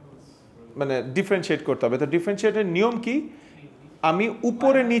 মানে ডিফারেন্সিয়েট করতে হবে। তো ডিফারেন্সিয়েটের নিয়ম কি, আমি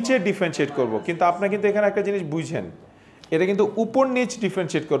উপরে নিচে ডিফারেন্সিয়েট করব, কিন্তু আপনারা কিন্তু এখানে একটা জিনিস বুঝেন, এটা কিন্তু উপর নিচ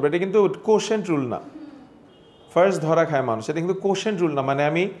ডিফারেন্সিয়েট করবে, এটা কিন্তু কোশেন্ট রুল না, ফার্স্ট ধরা খায় মানুষ, এটা কিন্তু কোশেন্ট রুল না, মানে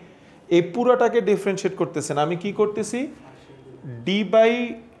আমি এই পুরোটাকে ডিফারেন্সিয়েট করতেছেন, আমি কি করতেছি D by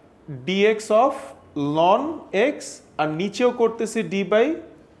dx of loan x, আর নিচেও করতেছি D by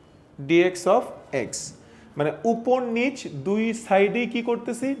dx of x, মানে উপর নিচ দুই সাইডেই কি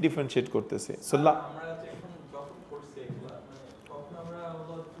করতেছি ডিফারেন্সিয়েট করতেছি। সো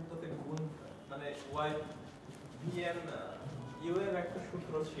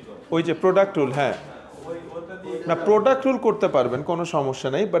ওই যে প্রোডাক্ট রুল, হ্যাঁ না প্রোডাক্ট রুল করতে পারবেন কোনো সমস্যা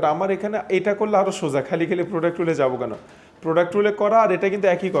নেই, বাট আমার এখানে এটা করলে আরো সোজা, খালি প্রোডাক্ট রুলে যাবো কেন, প্রোডাক্ট রুলে করা আর এটা কিন্তু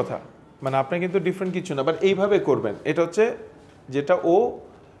একই কথা, মানে আপনি কিন্তু ডিফারেন্ট কিছু না, বাট এইভাবে করবেন। এটা হচ্ছে যেটা ও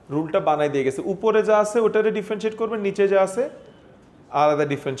রুলটা বানাই দিয়ে গেছে, উপরে যা আছে ওটারে ডিফারেন্সিয়েট করবেন, নিচে যা আছে আলাদা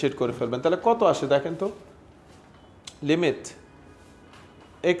ডিফারেন্সিয়েট করে ফেলবেন। তাহলে কত আসে দেখেন তো, limit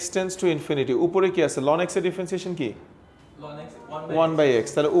x tends to infinity, উপরে কি আছে লন এক্স এর ডিফারেন্সিয়েশন কি 1/x,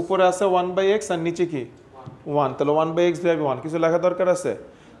 তাহলে উপরে আছে 1/x আর নিচে কি 1, তাহলে 1/x বাই 1 কিছু লেখা দরকার আছে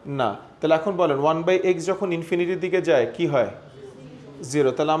না। তাহলে এখন বলেন 1/x যখন ইনফিনিটির দিকে যায় কি হয় 0,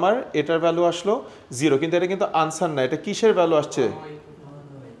 তাহলে আমার এটার ভ্যালু আসলো 0, কিন্তু এটা কিন্তু আনসার না, এটা কিসের ভ্যালু আসছে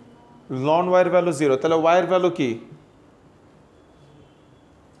লন y এর ভ্যালু 0, তাহলে y এর ভ্যালু কি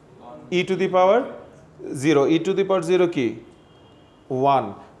e to the power 0, e to the পাওয়ার 0 কি 1,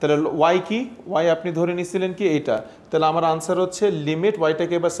 তাহলে y কি y আপনি ধরে নিছিলেন কি এইটা, তাহলে আমার আনসার হচ্ছে লিমিট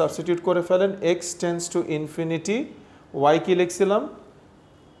yটাকে এবার সাবস্টিটিউট করে ফেলেন x tends to infinity, y কি লিখছিলাম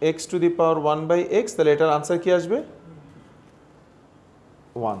x to the power 1/x, তাহলে এটার আনসার কি আসবে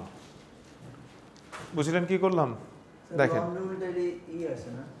 1 বুঝলেন কি করলাম দেখেন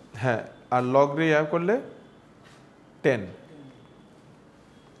হ্যাঁ আর লগ রে করলে 10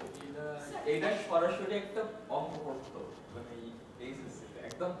 এটা সরাসরি একটা অঙ্ক করতে মানে এইচএসসি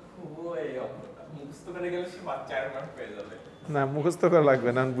একদম পুরো এই অঙ্কটা মুখস্থ করে গেলে সে 4 মার্ক পেয়ে যাবে না মুখস্থ করা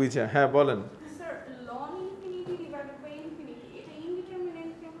লাগবে না বুঝা হ্যাঁ বলেন sir ln infinity divided by infinity এটা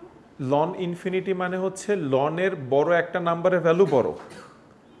ইনডিটারমিনেন্ট কেন লন ইনফিনিটি মানে হচ্ছে লনের বড় একটা নাম্বারের ভ্যালু বড়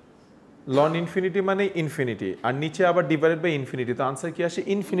লন ইনফিনিটি মানে ইনফিনিটি আর নিচে আবার ডিভাইডেড বাই ইনফিনিটি তো আনসার কি আসে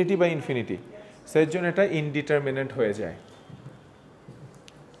ইনফিনিটি বাই ইনফিনিটি সেই জন্য এটা ইনডিটারমিনেন্ট হয়ে যায়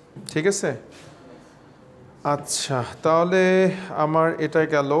ঠিক আছে আচ্ছা তাহলে আমার এটা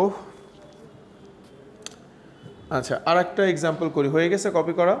গেল আচ্ছা আরেকটা एग्जांपल করি হয়ে গেছে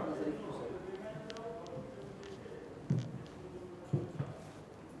কপি করা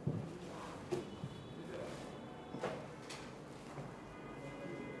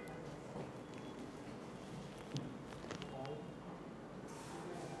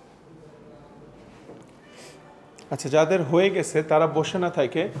আচ্ছা যাদের হয়ে গেছে তারা বসে না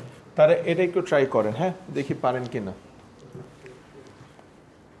থাকে তারা এটা একটু ট্রাই করেন হ্যাঁ দেখি পারেন কিনা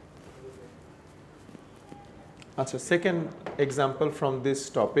আচ্ছা second example from this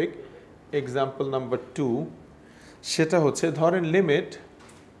topic example number 2 সেটা হচ্ছে ধরেন limit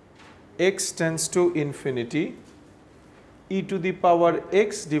x tends to infinity e to the power x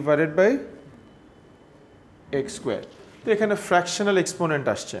divided by x square তো এখানে ফ্র্যাকশনাল এক্সপোনেন্ট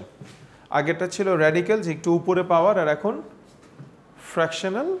আসছে আগেরটা ছিল র্যাডিক্যাল যে একটু উপরে পাওয়ার আর এখন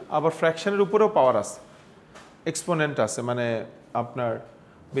ফ্র্যাকশনাল আবার ফ্র্যাকশনের উপরেও পাওয়ার আছে এক্সপোনেন্ট আছে মানে আপনার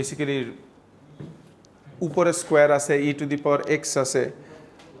বেসিক্যালি উপরে স্কয়ার আছে e to the power x আছে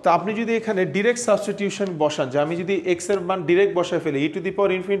তো আপনি যদি এখানে ডাইরেক্ট সাবস্টিটিউশন বসান যে আমি যদি x এর মান ডাইরেক্ট বসায় ফেলি e to the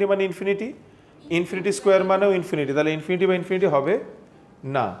power infinity মানে ইনফিনিটি ইনফিনিটি স্কয়ার মানেও ইনফিনিটি তাহলে ইনফিনিটি বাই ইনফিনিটি হবে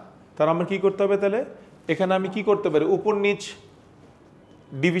না তাহলে আমার কি করতে হবে তাহলে এখানে আমি কি করতে পারি উপর নিচ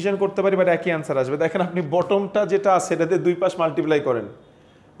ডিভিশন করতে পারি বাট একই आंसर আসবে দেখেন আপনি বটমটা যেটা আছে এটাতে দুই পাশ মাল্টিপ্লাই করেন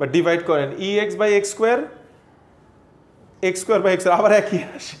বা ডিভাইড করেন ex by x square by x আবার একই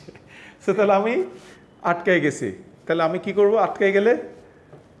আসে সো তাহলে আমি আটকাই গেছি তাহলে আমি কি করব আটকাই গেলে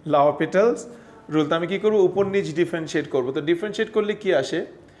ল অফ পিটালস রুল তো আমি কি করব উপর নিচ ডিফারেন্সিয়েট করব তো ডিফারেন্সিয়েট করলে কি আসে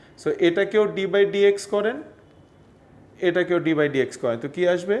সো এটাকেও d বাই dx করেন এটাকেও d বাই dx করেন তো কি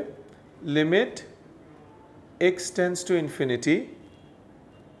আসবে limit x tends to infinity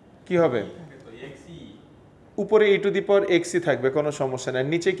কি হবে উপরে e to the power x ই থাকবে কোনো সমস্যা নাই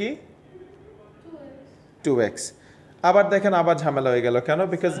নিচে কি 2x আবার দেখেন আবার ঝামেলা হয়ে গেল কেন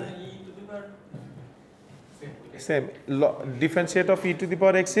because same differentiate of e to the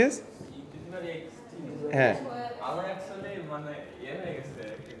power x is হ্যাঁ আমার অ্যাকচুয়ালি মানে হয়ে গেছে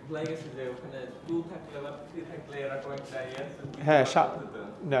ভুলাই গেছে যে ওখানে 2 থাকলে বা 3 থাকলে এরকম একটা হ্যাঁ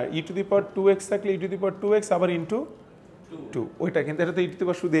না e to the power 2x থাকলে e to the power 2x আবার ইনটু 2 ওইটা কিন্তু এটা তো e টু দি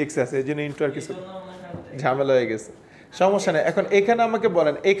পাওয়ার শুধু x আছে এজন্য ইনটু আর কিছু ঝামেলা হয়ে গেছে সমস্যা নেই এখন এখানে আমাকে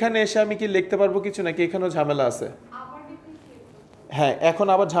বলেন এখানে এসে আমি কি লিখতে পারবো কিছু নাকি এখানেও ঝামেলা আছে হ্যাঁ এখন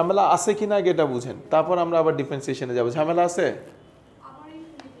আবার ঝামেলা আছে কিনা আগে এটা বুঝেন তারপর আমরা আবার ডিফারেন্সিয়েশনে যাব ঝামেলা আছে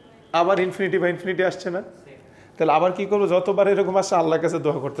আবার ইনফিনিটি বাই ইনফিনিটি আসছে না তাহলে আবার কি করব যতবার এরকম আসে আল্লাহর কাছে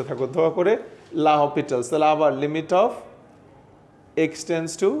দোয়া করতে থাকো দোয়া করে লা অফ পিটালস তাহলে আবার limit of x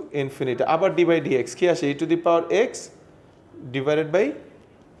tends to infinity আবার d বাই dx কি আসে e to the power x divided by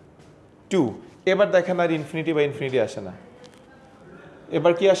 2 এবার দেখেন আর ইনফিনিটি বাই ইনফিনিটি আসে না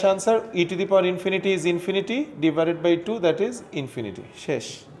এবার কি আসে answer e to the power infinity is infinity divided by 2 that is infinity শেষ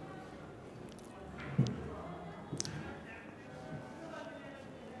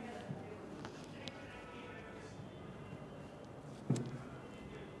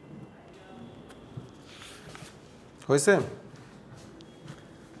হইছে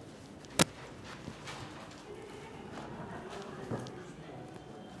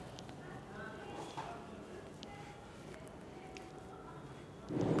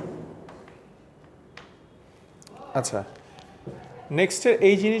আচ্ছা নেক্সট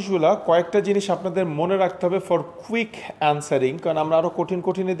এই জিনিসগুলো কয়েকটা জিনিস আপনাদের মনে রাখতে হবে ফর কুইক অ্যানসারিং কারণ আমরা আরো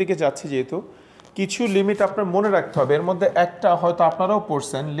কঠিনের দিকে যাচ্ছি যেহেতু কিছু লিমিট আপনার মনে রাখতে হবে এর মধ্যে একটা হয়তো আপনারাও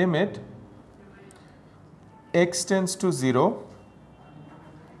পড়ছেন limit x tends to 0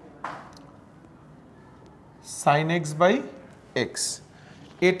 sin x by x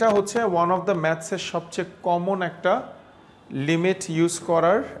এটা হচ্ছে ওয়ান অফ দ্য ম্যাথসের সবচেয়ে কমন একটা লিমিট ইউজ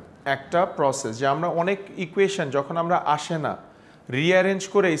করার একটা প্রসেস যে আমরা অনেক ইকুয়েশন যখন আমরা আসে না রিঅ্যারেঞ্জ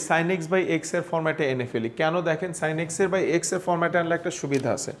করে sin x বাই x এর ফরম্যাটে এনে ফেলি কেন দেখেন sin x এর বাই x এর ফরম্যাটে আনলে একটা সুবিধা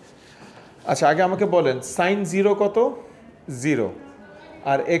আছে আচ্ছা আগে আমাকে বলেন sin 0 কত 0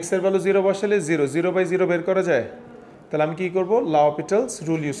 আর x এর ভ্যালু 0 বসালে 0 0 বাই 0 বের করা যায় তাহলে আমি কি করব l'Hopital's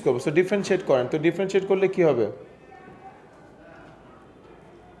রুল ইউজ করব। সো ডিফারেন্সিয়েট করেন, তো ডিফারেন্সিয়েট করলে কি হবে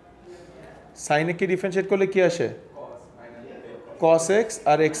সাইনে কি ডিফারেন্সিয়েট করলে কি আসে cos x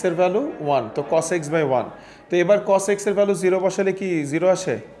আর x এর ভ্যালু 1, তো cos x বাই 1। তো এবার cos x এর ভ্যালু 0 বসালে কি 0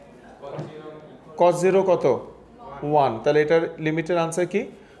 আসে, cos 0 কত 1, তাহলে এটার লিমিটের আনসার কি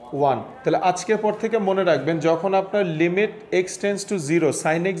 1। তাহলে আজকের পর থেকে মনে রাখবেন যখন আপনার limit x tends to 0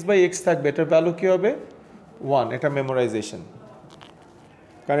 sin x by x থাকবে এটার ভ্যালু কি হবে 1, এটা মেমোরাইজেশন,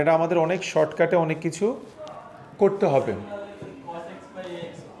 কারণ এটা আমাদের অনেক শর্টকাটে অনেক কিছু করতে হবে। cos x by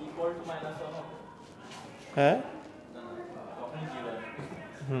x equal to minus 1 হবে। হ্যাঁ তখন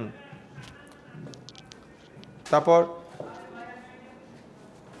 0 তারপর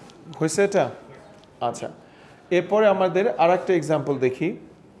হয়েছে এটা। আচ্ছা এরপরে আমাদের আর একটা এক্সাম্পল দেখি,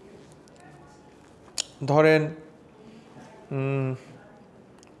 ধরেন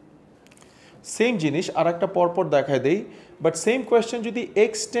সেম জিনিস আর একটা পরপর দেখায় দেই, বাট সেম কোয়েশ্চেন যদি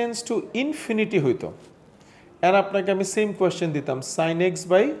x টেন্ডস টু ইনফিনিটি হইতো, আর আপনাকে আমি সেম কোয়েশ্চেন দিতাম sin x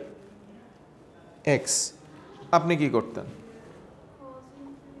বাই x, আপনি কি করতেন?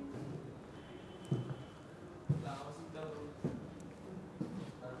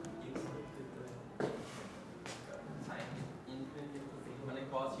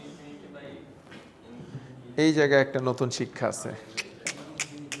 এই জায়গায় একটা নতুন শিক্ষা আছে,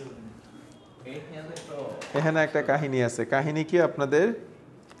 এখানে একটা কাহিনী আছে। কাহিনী কি আপনাদের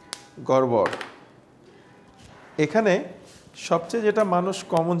গর্বর। এখানে সবচেয়ে যেটা মানুষ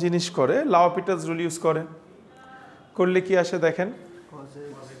কমন জিনিস করে l'Hopital's রুল ইউজ করে, করলে কি আসে দেখেন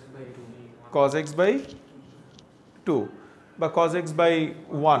cos x বাই 2 বা cos x বাই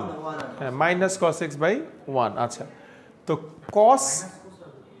 1, হ্যাঁ মাইনাস cos x বাই 1। আচ্ছা তো cos,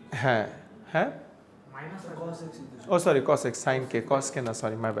 হ্যাঁ হ্যাঁ ও সরি cos x, sin কে cos কে না,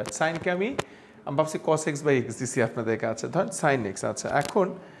 সরি মাই ব্যাড, sin কে আমি ভাবছি cos x বাই x দিছি আপনাদের কাছে, ধরেন sin x। আচ্ছা এখন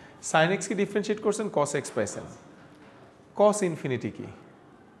sin x কি ডিফারেন্সিয়েট করছেন cos x পাইছেন, cos ইনফিনিটি কি?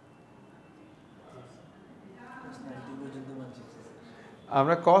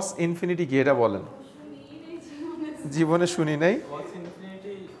 আমরা cos ইনফিনিটি কি এটা বলেন, জীবনে শুনি নাই।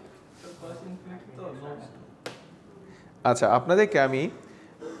 আচ্ছা আপনাদেরকে আমি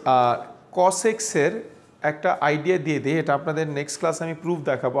cos x এর একটা আইডিয়া দিয়ে দিই, এটা আপনাদের নেক্সট ক্লাস আমি প্রুফ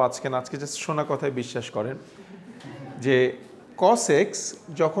দেখাবো, আজকে জাস্ট শোনা কথায় বিশ্বাস করেন যে cos x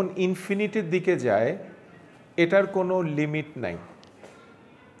যখন ইনফিনিটির দিকে যায় এটার কোনো লিমিট নাই।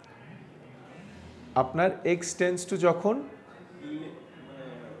 আপনার x টেন্ডস টু যখন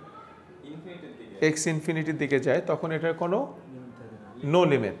x ইনফিনিটির দিকে যায় তখন এটার কোনো নো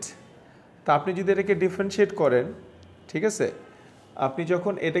লিমিট। তা আপনি যদি এটাকে ডিফারেন্সিয়েট করেন, ঠিক আছে, আপনি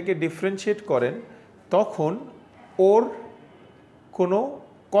যখন এটাকে ডিফারেন্সিয়েট করেন তখন ওর কোনো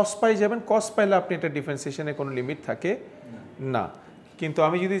কস পাই যাবেন, কস পাইলে আপনি এটা ডিফারেন্সিয়েশনে কোনো লিমিট থাকে না। কিন্তু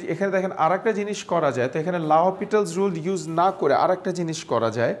আমি যদি এখানে দেখেন আর একটা জিনিস করা যায়, তো এখানে l'Hopital's রুল ইউজ না করে আর একটা জিনিস করা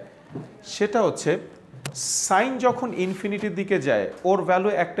যায়, সেটা হচ্ছে সাইন যখন ইনফিনিটির দিকে যায় ওর ভ্যালু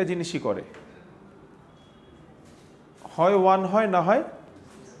একটা জিনিসই করে, হয় 1 হয় না হয়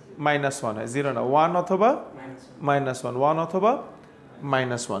 -1 হয়, 0 না 1 অথবা -1, 1 অথবা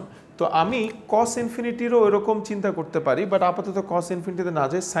 -1। তো আমি cos ইনফিনিটিরও এরকম চিন্তা করতে পারি, বাট আপাতত cos ইনফিনিটিতে না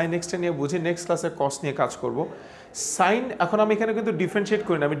যায় sin x টা নিয়ে বুঝি, নেক্সট ক্লাসে cos নিয়ে কাজ করব। সাইন এখন আমি এখানে কিন্তু ডিফারেন্সিয়েট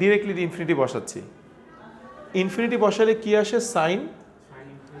করি না, আমি ডিরেক্টলি ইনফিনিটি বসাচ্ছি। ইনফিনিটি বসালে কি আসে sin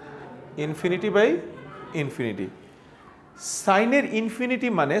ইনফিনিটি বাই ইনফিনিটি। সাইনের ইনফিনিটি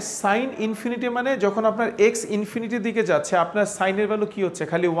মানে sin ইনফিনিটি মানে যখন আপনার x ইনফিনিটির দিকে যাচ্ছে আপনার সাইনের ভ্যালু কি হচ্ছে,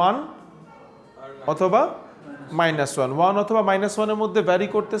 খালি 1 অথবা -1, 1 অথবা -1 এর মধ্যে ভ্যারি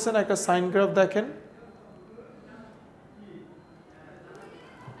করতেছেন। একটা সাইন গ্রাফ দেখেন,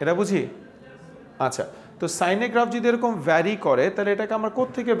 এটা বুঝি। আচ্ছা তো সাইনের গ্রাফ যদি এরকম ভ্যারি করে তাহলে এটাকে আমরা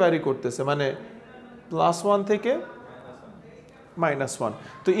কোথা থেকে ভ্যারি করতেছে, মানে +1 থেকে -1।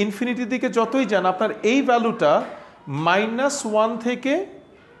 তো ইনফিনিটির দিকে যতই যান আপনার এই ভ্যালুটা -1 থেকে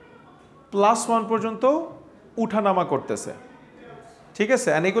 +1 পর্যন্ত উঠানামা করতেছে, ঠিক আছে।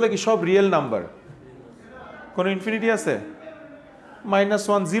 আর এগুলো কি সব রিয়েল নাম্বার, কোনো ইনফিনিটি আছে?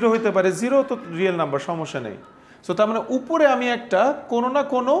 -1 0 হইতে পারে, 0 তো রিয়েল নাম্বার, সমস্যা নেই। সো তার মানে উপরে আমি একটা কোনো না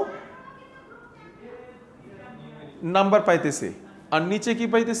কোনো নাম্বার পাইতেছি আর নিচে কি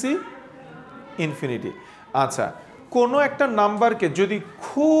পাইতেছি, ইনফিনিটি। আচ্ছা কোনো একটা নাম্বারকে যদি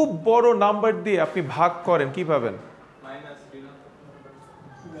খুব বড় নাম্বার দিয়ে আপনি ভাগ করেন কি পাবেন?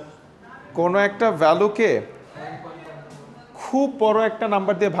 কোনো একটা ভ্যালুকে খুব বড় একটা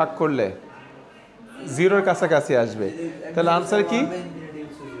নাম্বার দিয়ে ভাগ করলে 0-এর কাছাকাছি আসবে, তাহলে আনসার কি?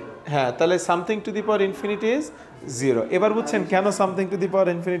 হ্যাঁ, তাহলে something to the power infinity is 0। এবার বুঝছেন কেন something to the power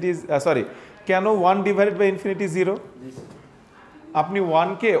infinity is, sorry, কেন 1 ডিভাইডেড বাই ইনফিনিটি 0? আপনি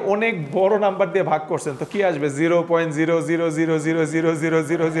 1 কে অনেক বড় নাম্বার দিয়ে ভাগ করছেন, তো কি আসবে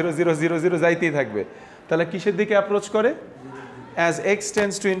 0.00000000000 যাইতেই থাকবে। তাহলে কিসের দিকে অ্যাপ্রোচ করে? As x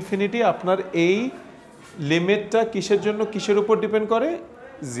tends to infinity আপনার এই লিমিটটা কিসের জন্য কিসের উপর ডিপেন্ড করে?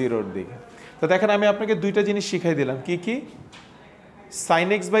 0-র দিকে। তো দেখেন আমি আপনাকে দুইটা জিনিস শিখাই দিলাম, কি কি? sin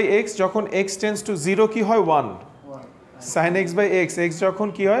x বাই এক্স যখন এক্স টেন্ডস টু 0 কি হয়? 1। sin x by x x যখন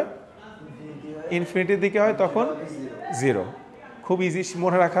কি হয়? ইনফিনিটির দিকে হয় তখন 0। খুব ইজি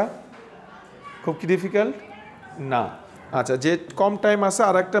মনে রাখা, খুব কি ডিফিকাল্ট না। আচ্ছা, যে কম টাইম আছে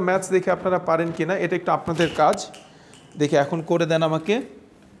আর একটা ম্যাথস দেখে আপনারা পারেন কিনা, এটা একটু আপনাদের কাজ, দেখে এখন করে দেন আমাকে।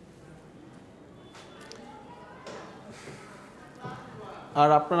 আর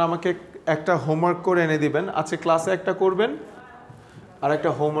আপনারা আমাকে একটা হোমওয়ার্ক করে এনে দিবেন। আজকে ক্লাসে একটা করবেন আর একটা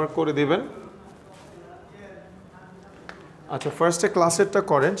হোমওয়ার্ক করে দিবেন। আচ্ছা, ফার্স্টে ক্লাসেরটা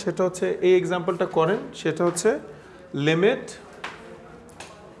করেন, সেটা হচ্ছে এই এক্সাম্পলটা করেন, সেটা হচ্ছে limit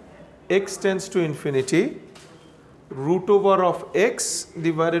x tends to infinity root over of x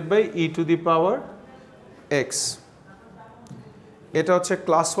divided by e to the power x। এটা হচ্ছে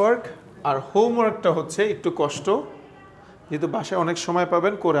ক্লাস ওয়ার্ক। আর হোমওয়ার্কটা হচ্ছে একটু কষ্ট, যেহেতু বাসায় অনেক সময়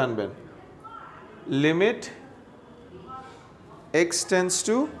পাবেন, করে আনবেন। Limit x tends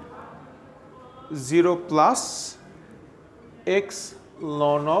to 0 plus x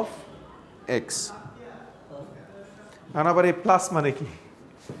ln of x। আবার এই প্লাস মানে কি?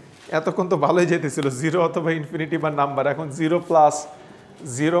 এতক্ষণ তো ভালোই যেতেছিল 0 অথবা ইনফিনিটি বা নাম্বার, এখন 0 প্লাস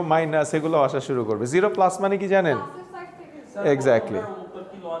 0 মাইনাস এগুলো আসা শুরু করবে। 0 প্লাস মানে কি জানেন? এক্স্যাক্টলি।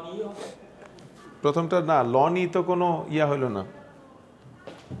 প্রথমটা না, লন ই তো কোনো ইয়া হইল না।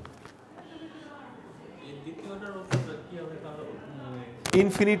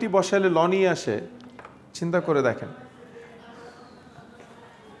 ইনফিনিটি বসালে লন ই আসে, চিন্তা করে দেখেন।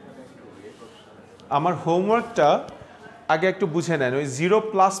 আমার হোমওয়ার্কটা আগে একটু বুঝে নেন, ওই 0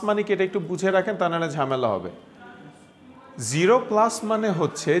 প্লাস মানে কি এটা একটু বুঝে রাখেন, তা নাহলে ঝামেলা হবে। 0 প্লাস মানে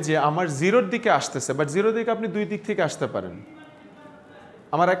হচ্ছে যে আমার 0-র দিকে আসতেছে, বাট 0-র দিকে আপনি দুই দিক থেকে আসতে পারেন।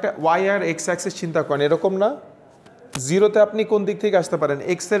 আমার একটা ওয়াই আর এক্স অ্যাক্সিস চিন্তা করেন, এরকম না? 0-তে আপনি কোন দিক থেকে আসতে পারেন?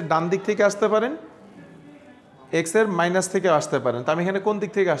 এক্সের ডান দিক থেকে আসতে পারেন, এক্সের মাইনাস থেকে আসতে পারেন। তো আমি এখানে কোন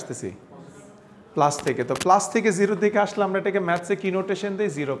দিক থেকে আসতেছি? প্লাস থেকে। তো প্লাস থেকে 0-র দিকে আসলে আমরা এটাকে ম্যাথসে কি নোটেশন দিই?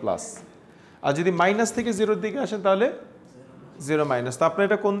 0 প্লাস। আর যদি মাইনাস থেকে 0-র দিকে আসেন তাহলে 0 মাইনাস। তো আপনার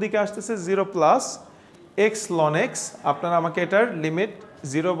এটা কোন দিকে আসতেছে? 0 প্লাস এক্স লন এক্স। আপনারা আমাকে এটার লিমিট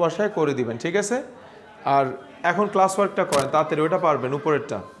 0 বসায় করে দিবেন, ঠিক আছে? আর এখন ক্লাস ওয়ার্কটা করেন তাড়াতাড়ি, ওটা পারবেন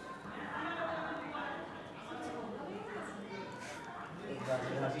উপরেরটা।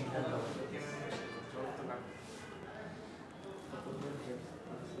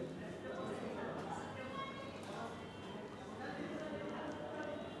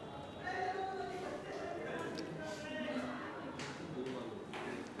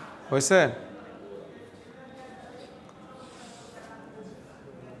 হয়েছে?